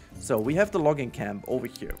 So we have the logging camp over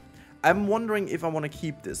here. I'm wondering if I want to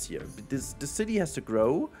keep this here. The city has to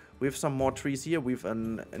grow. We have some more trees here. We have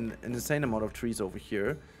an insane amount of trees over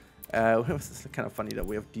here. It's kind of funny that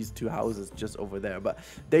we have these 2 houses just over there, but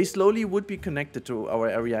they slowly would be connected to our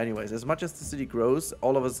area anyways. As much as the city grows,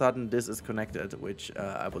 all of a sudden this is connected, which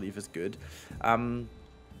I believe is good.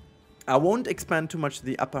 I won't expand too much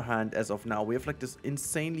the upper hand as of now. We have like this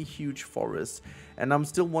insanely huge forest, and I'm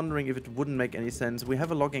still wondering if it wouldn't make any sense. We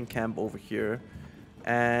have a logging camp over here,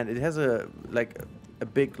 and it has a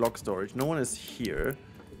big log storage. No one is here.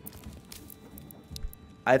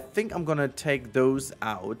 I think I'm gonna take those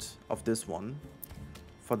out of this one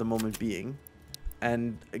for the moment being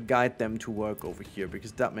and guide them to work over here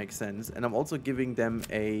because that makes sense. And I'm also giving them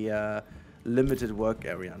a limited work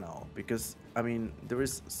area now because, I mean, there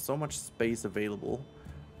is so much space available.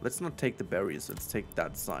 Let's not take the berries, let's take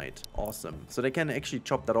that side. Awesome. So they can actually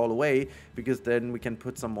chop that all away because then we can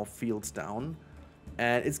put some more fields down.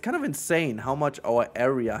 And it's kind of insane how much our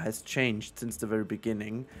area has changed since the very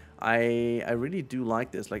beginning. I really do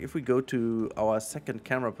like this. Like if we go to our second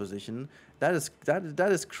camera position, that is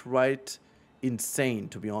quite insane,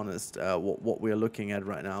 to be honest. What we are looking at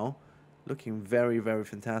right now, looking very, very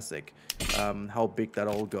fantastic. How big that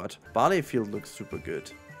all got. Barley field looks super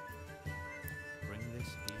good.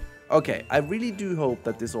 Okay, I really do hope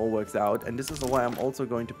that this all works out, and this is why I'm also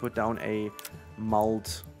going to put down a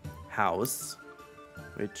malt house,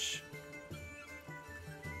 which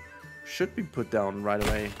should be put down right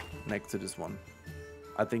away next to this one.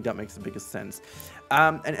 I think that makes the biggest sense.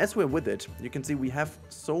 And as we're with it, you can see we have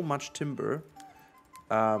so much timber.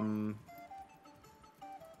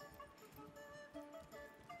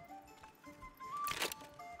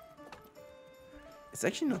 It's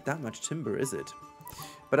actually not that much timber, is it?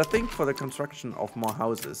 But I think for the construction of more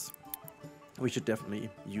houses, we should definitely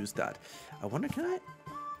use that. I wonder, can I...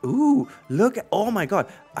 Ooh, look. Oh my god.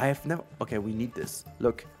 I have never... Okay, we need this.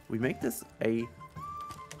 Look, we make this a...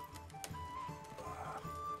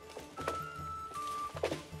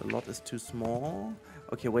 The lot is too small.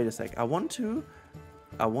 Okay, wait a sec. I want to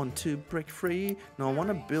break free. No, I want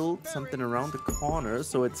to build something around the corner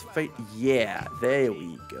so it's yeah, there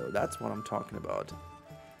we go. That's what I'm talking about.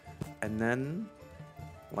 And then,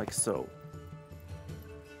 like so.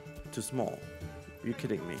 too small. You're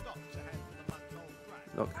kidding me.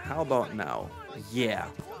 Look, how about now? Yeah.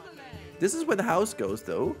 This is where the house goes,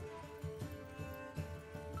 though.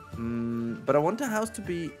 But I want the house to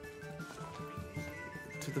be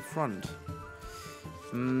to the front.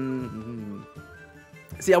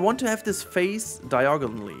 See, I want to have this face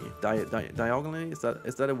diagonally. Diagonally? Is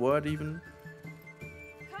that a word even?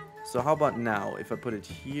 So how about now if I put it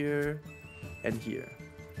here and here?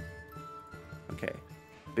 Okay.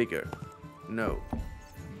 Bigger. No.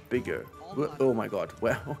 Bigger. Oh my god.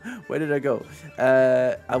 Where did I go?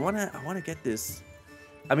 I wanna get this.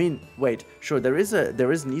 I mean, wait. Sure, there is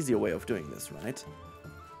an easier way of doing this, right?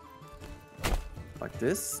 Like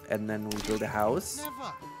this, and then we build a house.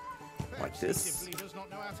 Like this.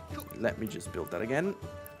 Let me just build that again.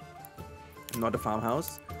 Not a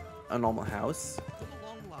farmhouse, a normal house.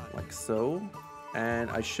 Like so. And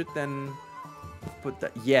I should then put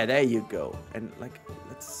that. Yeah, there you go. And like,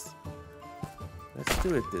 let's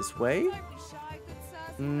do it this way.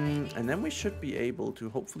 And then we should be able to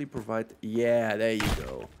hopefully provide. Yeah, there you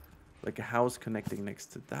go. Like a house connecting next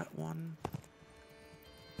to that one.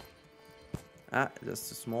 Ah, that's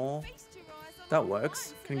too small. That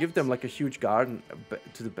works. Can give them like a huge garden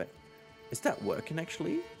to the back. Is that working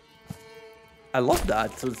actually? I love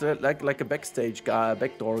that. So it's like a backstage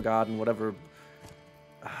backdoor garden, whatever.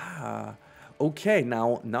 Ah, okay.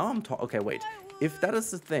 Now I'm talking. Okay, wait. If that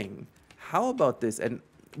is the thing, how about this? And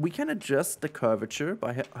we can adjust the curvature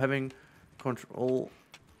by having control.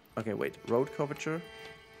 Okay, wait. Road curvature.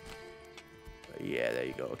 Yeah, there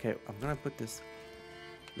you go. Okay, I'm gonna put this.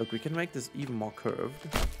 Look, we can make this even more curved.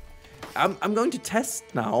 I'm going to test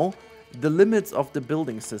now the limits of the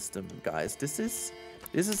building system, guys. This is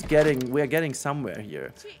we're getting somewhere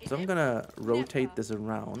here. So I'm gonna rotate this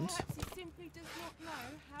around.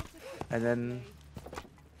 And then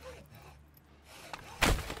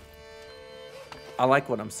I like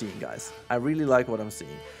what I'm seeing, guys. I really like what I'm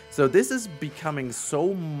seeing. So this is becoming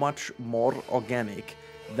so much more organic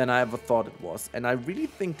than I ever thought it was. And I really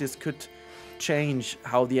think this could change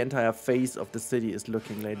how the entire face of the city is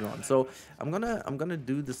looking later on. So I'm gonna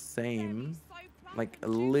do the same, like a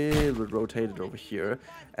little bit rotated over here,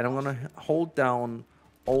 and I'm gonna hold down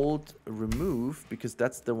Alt remove because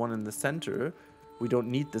that's the one in the center. We don't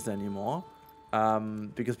need this anymore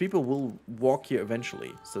because people will walk here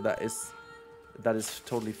eventually. So that is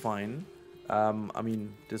totally fine. I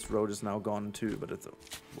mean, this road is now gone too, but it's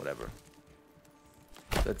whatever.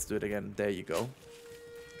 Let's do it again. There you go.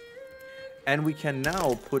 And we can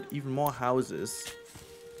now put even more houses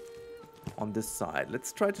on this side.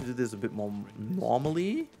 Let's try to do this a bit more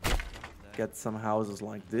normally. Get some houses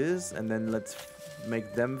like this, and then let's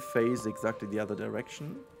make them face exactly the other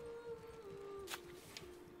direction.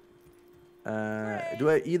 Do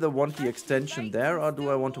I either want the extension there, or do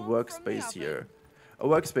I want a workspace here? A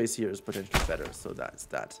workspace here is potentially better, so that's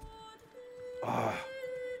that. Oh,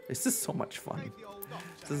 this is so much fun.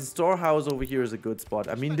 So the storehouse over here is a good spot.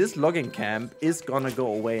 I mean, this logging camp is gonna go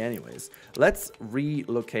away anyways. Let's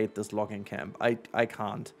relocate this logging camp. I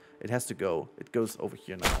can't. It has to go. It goes over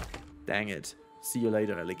here now. Dang it. See you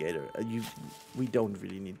later, alligator. We don't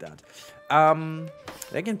really need that.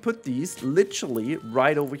 I can put these literally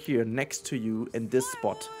right over here next to you in this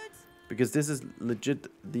spot. Because this is legit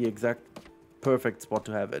the exact perfect spot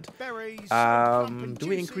to have it. Do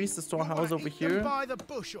we increase the storehouse over here?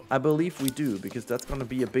 I believe we do, because that's going to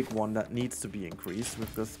be a big one that needs to be increased.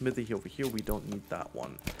 We've got smithy over here. We don't need that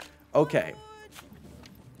one. Okay.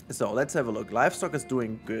 So let's have a look. Livestock is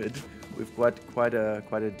doing good. We've got quite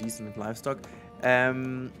a decent livestock.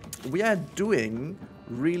 We are doing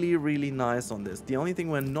really nice on this. The only thing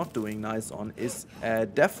we're not doing nice on is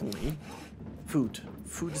definitely food.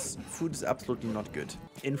 Food is absolutely not good.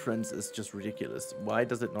 Inference is just ridiculous. Why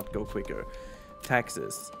does it not go quicker?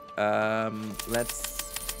 Taxes.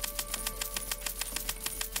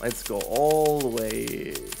 Let's go all the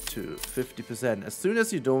way to 50%. As soon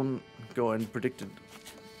as you don't go and predict it.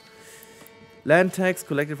 Land tax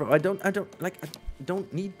collected from. I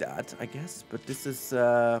don't need that, I guess. But this is,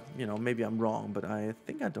 you know, maybe I'm wrong, but I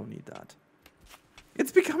think I don't need that.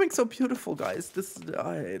 It's becoming so beautiful, guys.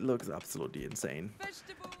 It looks absolutely insane.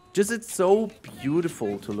 Just, it's so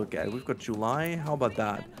beautiful to look at. We've got July. How about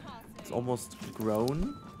that? It's almost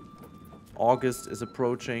grown. August is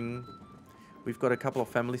approaching. We've got a couple of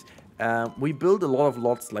families. We build a lot of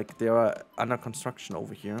lots, like they are under construction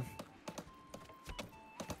over here.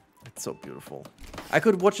 It's so beautiful. I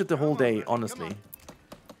could watch it the whole day, honestly.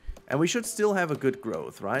 And we should still have a good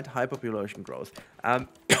growth, right? High population growth. I'm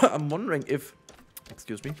wondering if...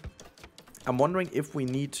 Excuse me. I'm wondering if we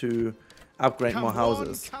need to upgrade more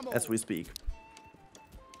houses as we speak.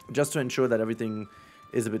 just to ensure that everything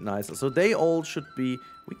is a bit nicer. So they all should be...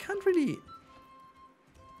 We can't really...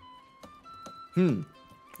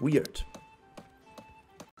 Weird.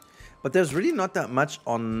 But there's really not that much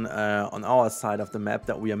on our side of the map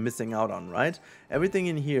that we are missing out on, right? Everything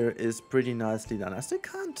in here is pretty nicely done. I still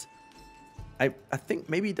can't... I think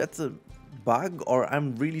maybe that's a bug, or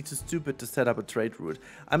I'm really too stupid to set up a trade route.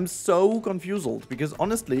 I'm so confused, because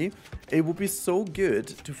honestly, it would be so good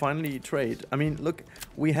to finally trade. I mean, look,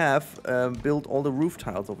 we have built all the roof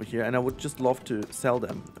tiles over here, and I would just love to sell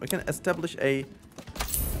them. We can establish a...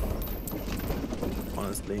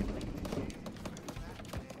 Honestly...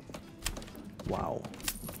 Wow.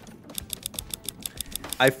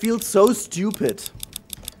 I feel so stupid.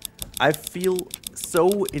 I feel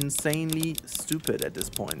so insanely stupid at this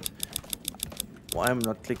point. Why am I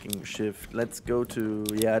not clicking shift? Let's go to,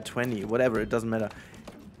 yeah, 20. Whatever, it doesn't matter.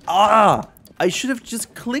 Ah! I should have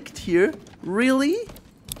just clicked here. Really?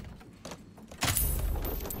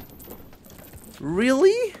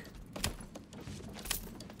 Really?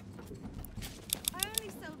 I only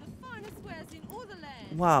sell the finest wares in all the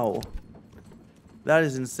land. Wow. That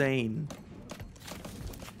is insane.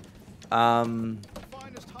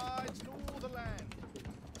 Finest hides in all the land.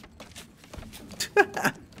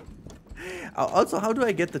 Also, how do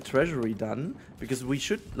I get the treasury done? Because we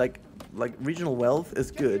should, like regional wealth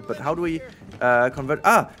is good, but how do we convert?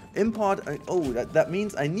 Import. Oh, that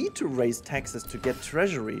means I need to raise taxes to get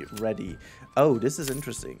treasury ready. Oh, this is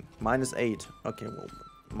interesting. -8. Okay, well,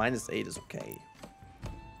 -8 is okay.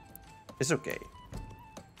 It's okay.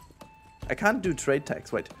 I can't do trade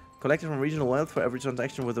tax. Wait. Collected from regional wealth for every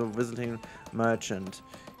transaction with a visiting merchant.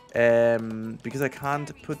 Because I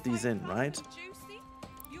can't put these in, right?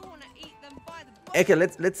 Okay,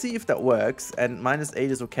 let's see if that works. And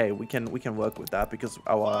 -8 is okay. We can work with that because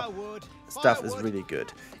our stuff is really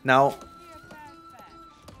good. Now,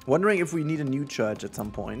 wondering if we need a new church at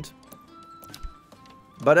some point.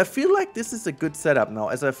 But I feel like this is a good setup now,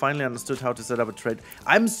 as I finally understood how to set up a trade.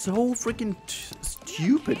 I'm so freaking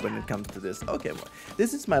stupid when it comes to this. Okay, well,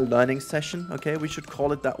 this is my learning session, okay? We should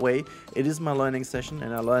call it that way. It is my learning session,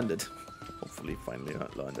 and I learned it. Hopefully, finally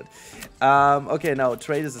learned it. Okay, now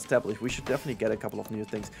trade is established. We should definitely get a couple of new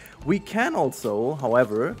things. We can also,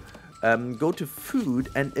 however, go to food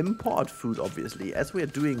and import food, obviously. As we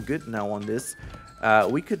are doing good now on this,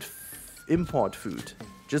 we could import food,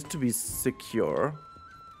 just to be secure.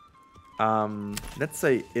 Let's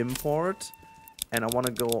say import, and I want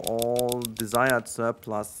to go all desired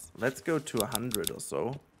surplus. Let's go to 100 or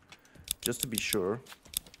so, just to be sure.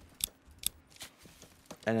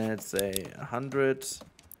 And then let's say 100.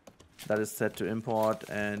 That is set to import,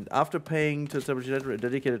 and after paying to establish a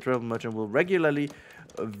dedicated travel merchant will regularly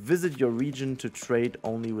visit your region to trade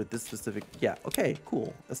only with this specific. Yeah, okay,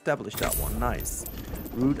 cool. Establish that one. Nice.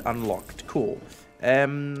 Route unlocked. Cool.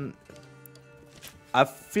 I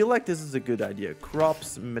feel like this is a good idea.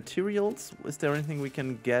 Crops, materials. Is there anything we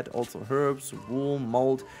can get? Also herbs, wool,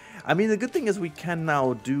 mold. I mean, the good thing is we can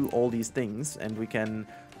now do all these things, and we can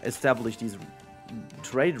establish these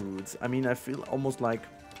trade routes. I mean, I feel almost like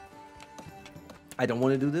I don't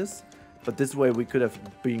want to do this, but this way we could have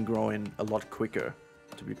been growing a lot quicker,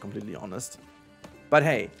 to be completely honest. But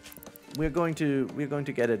hey, we're going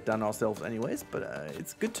to get it done ourselves anyways. But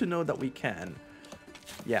it's good to know that we can.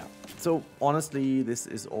 Yeah, so honestly, this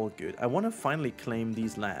is all good. I want to finally claim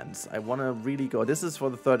these lands. I want to really go. This is for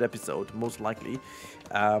the 3rd episode, most likely.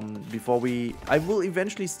 I will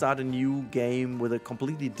eventually start a new game with a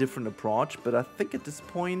completely different approach. But I think at this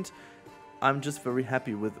point, I'm just very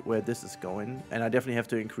happy with where this is going. And I definitely have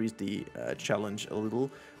to increase the challenge a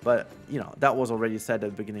little. But, you know, that was already said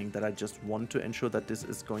at the beginning that I just want to ensure that this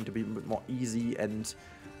is going to be a bit more easy and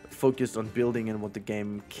focused on building and what the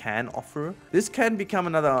game can offer. This can become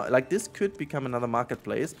another, like, this could become another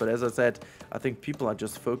marketplace, but as I said, I think people are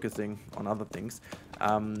just focusing on other things.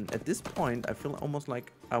 At this point, I feel almost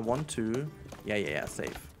like I want to, yeah,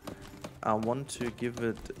 save. I want to give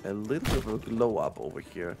it a little bit of a glow up over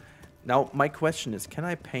here. Now, my question is, can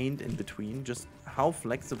I paint in between? Just how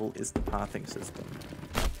flexible is the pathing system?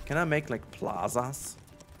 Can I make, like, plazas?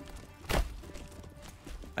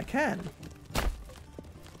 I can.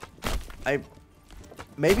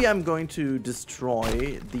 Maybe I'm going to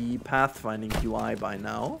destroy the pathfinding UI by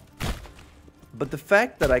now, but the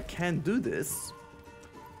fact that I can do this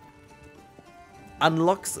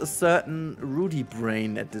unlocks a certain Rudy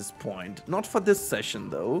brain at this point. Not for this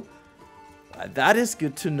session though. That is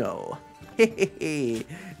good to know.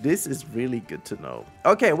 This is really good to know.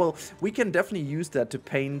 Okay, well, we can definitely use that to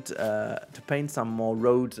paint some more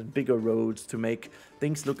roads and bigger roads to make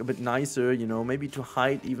things look a bit nicer, you know, maybe to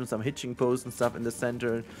hide even some hitching posts and stuff in the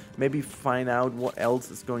center. Maybe find out what else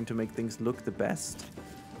is going to make things look the best.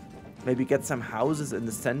 Maybe get some houses in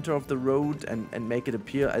the center of the road and make it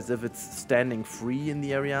appear as if it's standing free in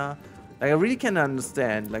the area. Like, I really can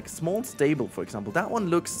understand, like, small stable, for example. That one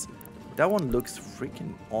looks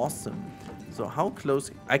freaking awesome. So how close...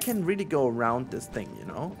 I can really go around this thing, you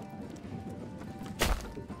know?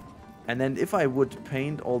 And then if I would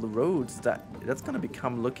paint all the roads, that's gonna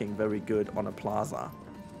become looking very good on a plaza.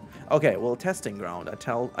 Okay, well, testing ground. I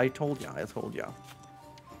told ya.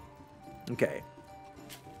 Okay.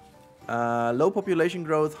 Low population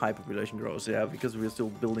growth, high population growth, yeah, because we're still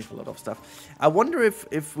building a lot of stuff. I wonder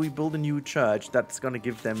if we build a new church, that's gonna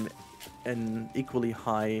give them an equally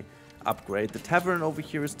high upgrade. The tavern over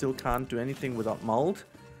here still can't do anything without mold.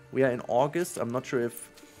 We are in August. I'm not sure if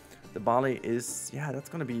the barley is... Yeah, that's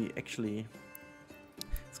gonna be actually...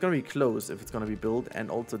 It's gonna be close if it's gonna be built, and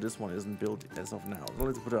also this one isn't built as of now. So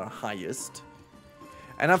let's put our highest.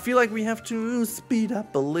 And I feel like we have to speed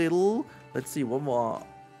up a little. Let's see, one more...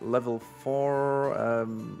 Level 4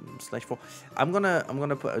 /4. I'm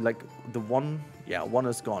gonna put like the one. Yeah, one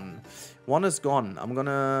is gone. One is gone. I'm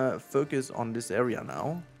gonna focus on this area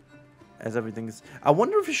now, as everything is. I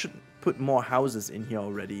wonder if we should put more houses in here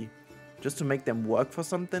already, just to make them work for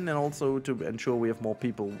something, and also to ensure we have more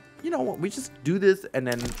people. You know what? We just do this, and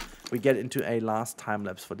then we get into a last time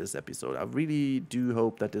lapse for this episode. I really do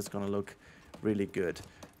hope that this is gonna look really good.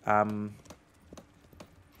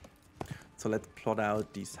 So let's plot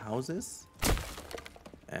out these houses.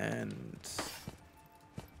 And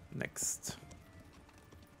next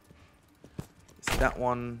is that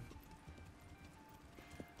one.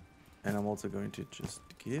 And I'm also going to just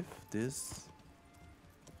give this.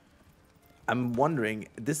 I'm wondering,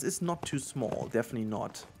 this is not too small, definitely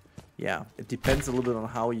not. Yeah, it depends a little bit on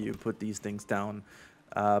how you put these things down.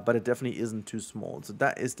 But it definitely isn't too small. So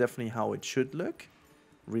that is definitely how it should look.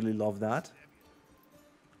 Really love that.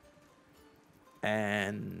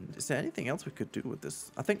 And is there anything else we could do with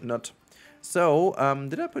this? I think not. So,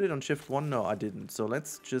 did I put it on shift 1? No, I didn't. So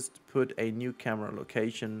let's just put a new camera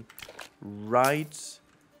location right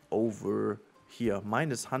over here.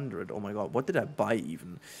 -100. Oh my god, what did I buy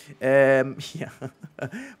even? Yeah.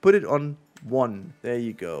 Put it on 1. There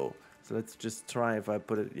you go. So let's just try if I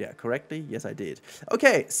put it, yeah, correctly. Yes, I did.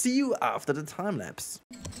 Okay, see you after the time lapse.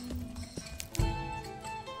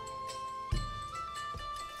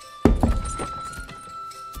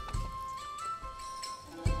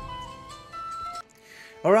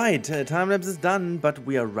 Alright, time-lapse is done, but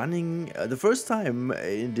we are running the first time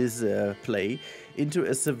in this play into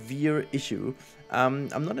a severe issue. I'm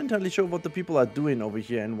not entirely sure what the people are doing over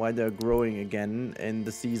here and why they're growing again in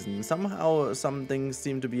the season. Somehow some things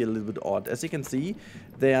seem to be a little bit odd. As you can see,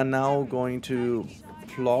 they are now going to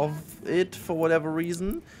plow it for whatever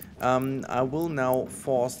reason. I will now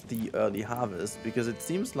force the early harvest because it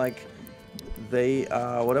seems like they,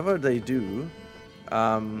 whatever they do,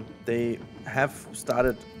 they have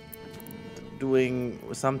started doing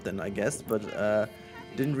something, I guess, but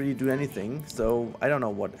didn't really do anything. So I don't know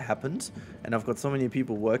what happened, and I've got so many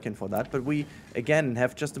people working for that. But we again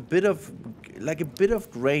have just a bit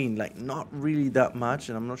of grain, like not really that much,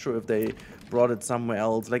 and I'm not sure if they brought it somewhere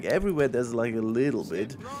else. Like everywhere there's like a little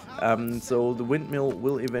bit. So the windmill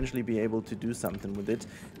will eventually be able to do something with it,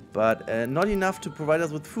 but not enough to provide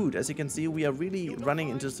us with food. As you can see, we are really running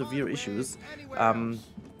into severe issues.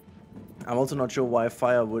 I'm also not sure why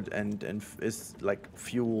firewood and is like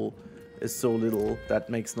fuel is so little.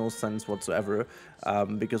 That makes no sense whatsoever,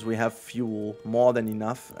 because we have fuel more than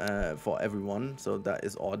enough for everyone, so that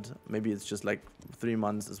is odd. Maybe it's just like 3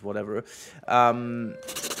 months is whatever,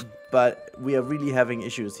 but we are really having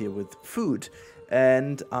issues here with food.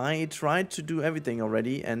 And I tried to do everything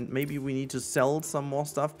already, and maybe we need to sell some more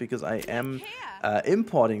stuff because I am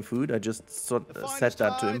importing food. I just set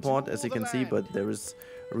that to import, as you can see, but there is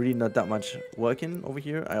really not that much working over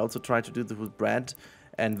here. I also tried to do this with bread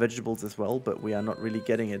and vegetables as well, but we are not really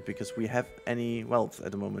getting it because we have any wealth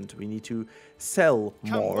at the moment. We need to sell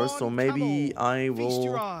more, so maybe I will...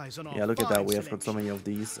 Yeah, look at that, we have got so many of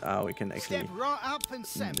these. We can actually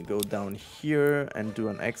go down here and do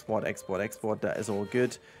an export. That is all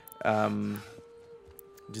good.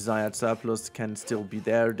 Desired surplus can still be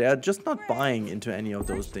there. They're just not buying into any of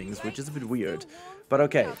those things, which is a bit weird, but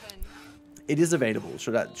okay. it is available,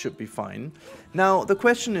 so that should be fine. Now, the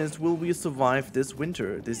question is, will we survive this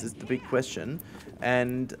winter? This is the big question.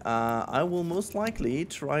 And I will most likely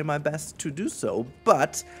try my best to do so.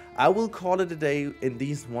 But I will call it a day in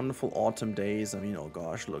these wonderful autumn days. I mean, oh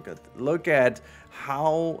gosh, look at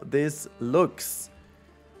how this looks.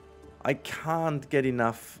 I can't get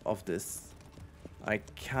enough of this. I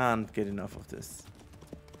can't get enough of this.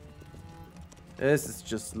 This is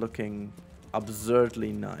just looking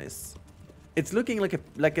absurdly nice. It's looking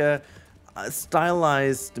like a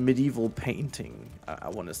stylized medieval painting, I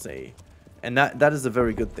want to say. And that is a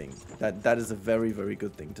very good thing. That is a very, very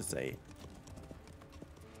good thing to say.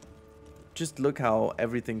 Just look how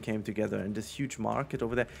everything came together in this huge market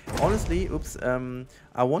over there. Honestly, oops,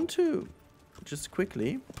 I want to just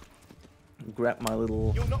quickly grab my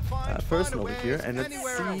little person over here and let's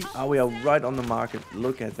see. Oh, we are right on the market.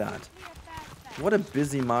 Look at that. What a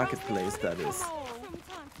busy marketplace that is.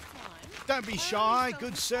 Don't be shy,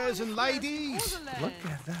 good sirs and ladies. Look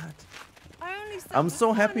at that. I'm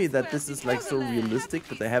so happy that this is like so realistic,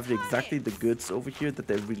 that they have exactly the goods over here that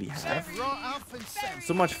they really have.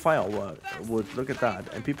 So much firewood, look at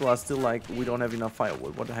that. And people are still like, we don't have enough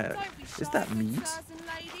firewood. What the heck? Is that meat?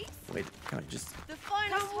 Wait, can I just...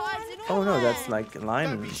 Oh no, that's like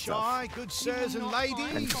linen and stuff.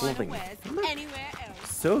 And clothing. Look.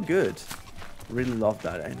 So good. Really love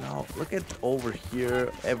that. And now look at over here,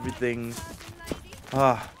 everything.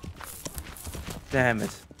 Ah, damn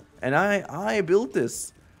it. And I built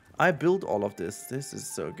this. I built all of this. This is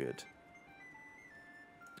so good.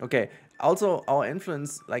 Okay. Also, our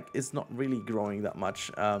influence is not really growing that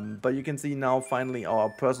much. But you can see now finally our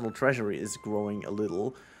personal treasury is growing a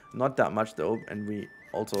little. Not that much though. And we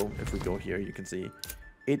also, if we go here, you can see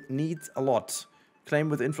it needs a lot. Claim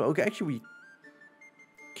with influence. Okay, actually we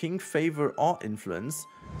king favor or influence,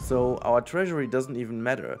 so our treasury doesn't even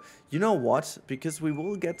matter. You know what? Because we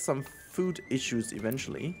will get some food issues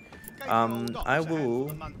eventually. I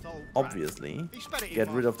will obviously get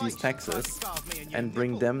rid of these taxes and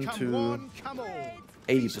bring them to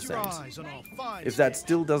 80%. If that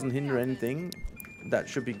still doesn't hinder anything, that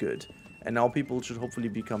should be good. And now people should hopefully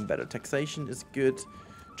become better. Taxation is good.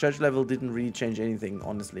 Church level didn't really change anything,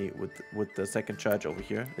 honestly, with the second church over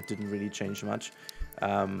here. It didn't really change much.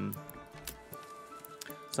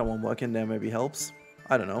 Someone working there maybe helps.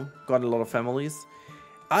 I don't know. Got a lot of families.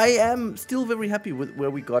 I am still very happy with where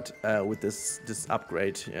we got with this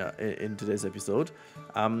upgrade in today's episode.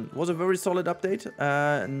 Was a very solid update.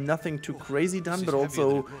 Nothing too crazy done, but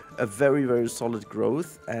also a very, very solid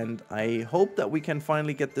growth. And I hope that we can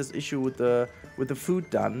finally get this issue with the food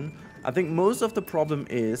done. I think most of the problem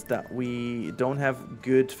is that we don't have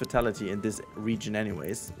good fatality in this region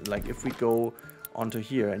anyways. Like if we go onto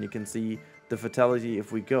here and you can see the fatality,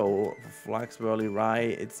 if we go flax, barley,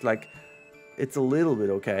 rye, it's like it's a little bit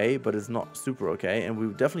okay, but it's not super okay, and we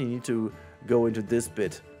definitely need to go into this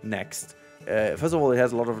bit next. First of all, it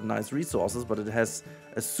has a lot of nice resources, but it has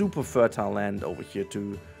a super fertile land over here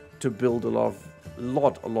to build a lot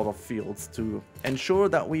of fields to ensure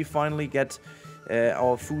that we finally get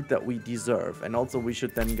our food that we deserve. And also we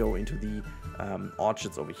should then go into the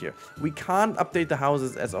orchards over here. We can't update the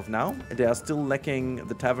houses as of now. They are still lacking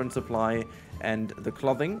the tavern supply and the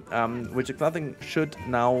clothing, which the clothing should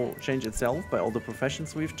now change itself by all the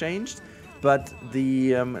professions we've changed. But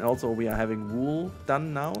the and also we are having wool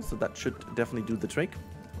done now, so that should definitely do the trick.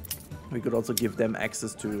 We could also give them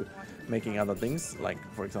access to making other things, like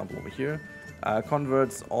for example over here,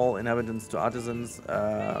 converts all inhabitants to artisans.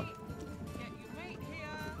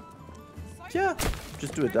 Yeah,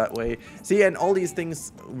 just do it that way. See, and all these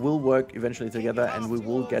things will work eventually together, and we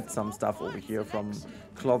will get some stuff over here from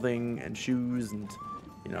clothing and shoes and,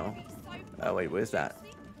 you know, wait, where's that?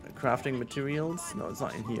 Crafting materials? No, it's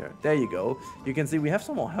not in here. There you go. You can see we have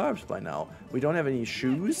some more herbs by now. We don't have any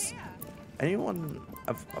shoes. Anyone?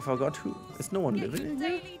 I forgot who. Is no one living in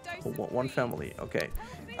here? Oh, one family. Okay.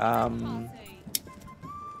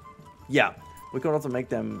 Yeah. We could also make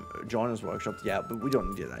them join us workshops. Yeah, but we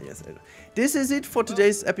don't need that. Yes. This is it for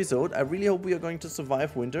today's episode. I really hope we are going to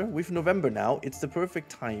survive winter. With November now, it's the perfect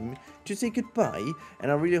time to say goodbye. And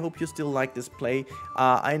I really hope you still like this play.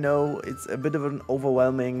 I know it's a bit of an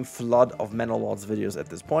overwhelming flood of Manor Lords videos at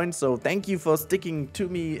this point. So thank you for sticking to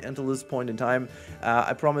me until this point in time.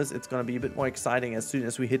 I promise it's going to be a bit more exciting as soon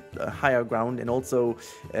as we hit higher ground. And also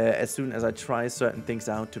as soon as I try certain things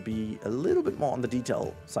out to be a little bit more on the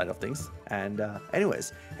detail side of things. And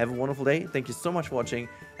anyways, have a wonderful day. Thank you so much for watching,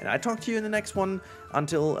 and I talk to you in the next one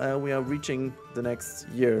until we are reaching the next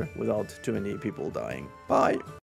year without too many people dying. Bye!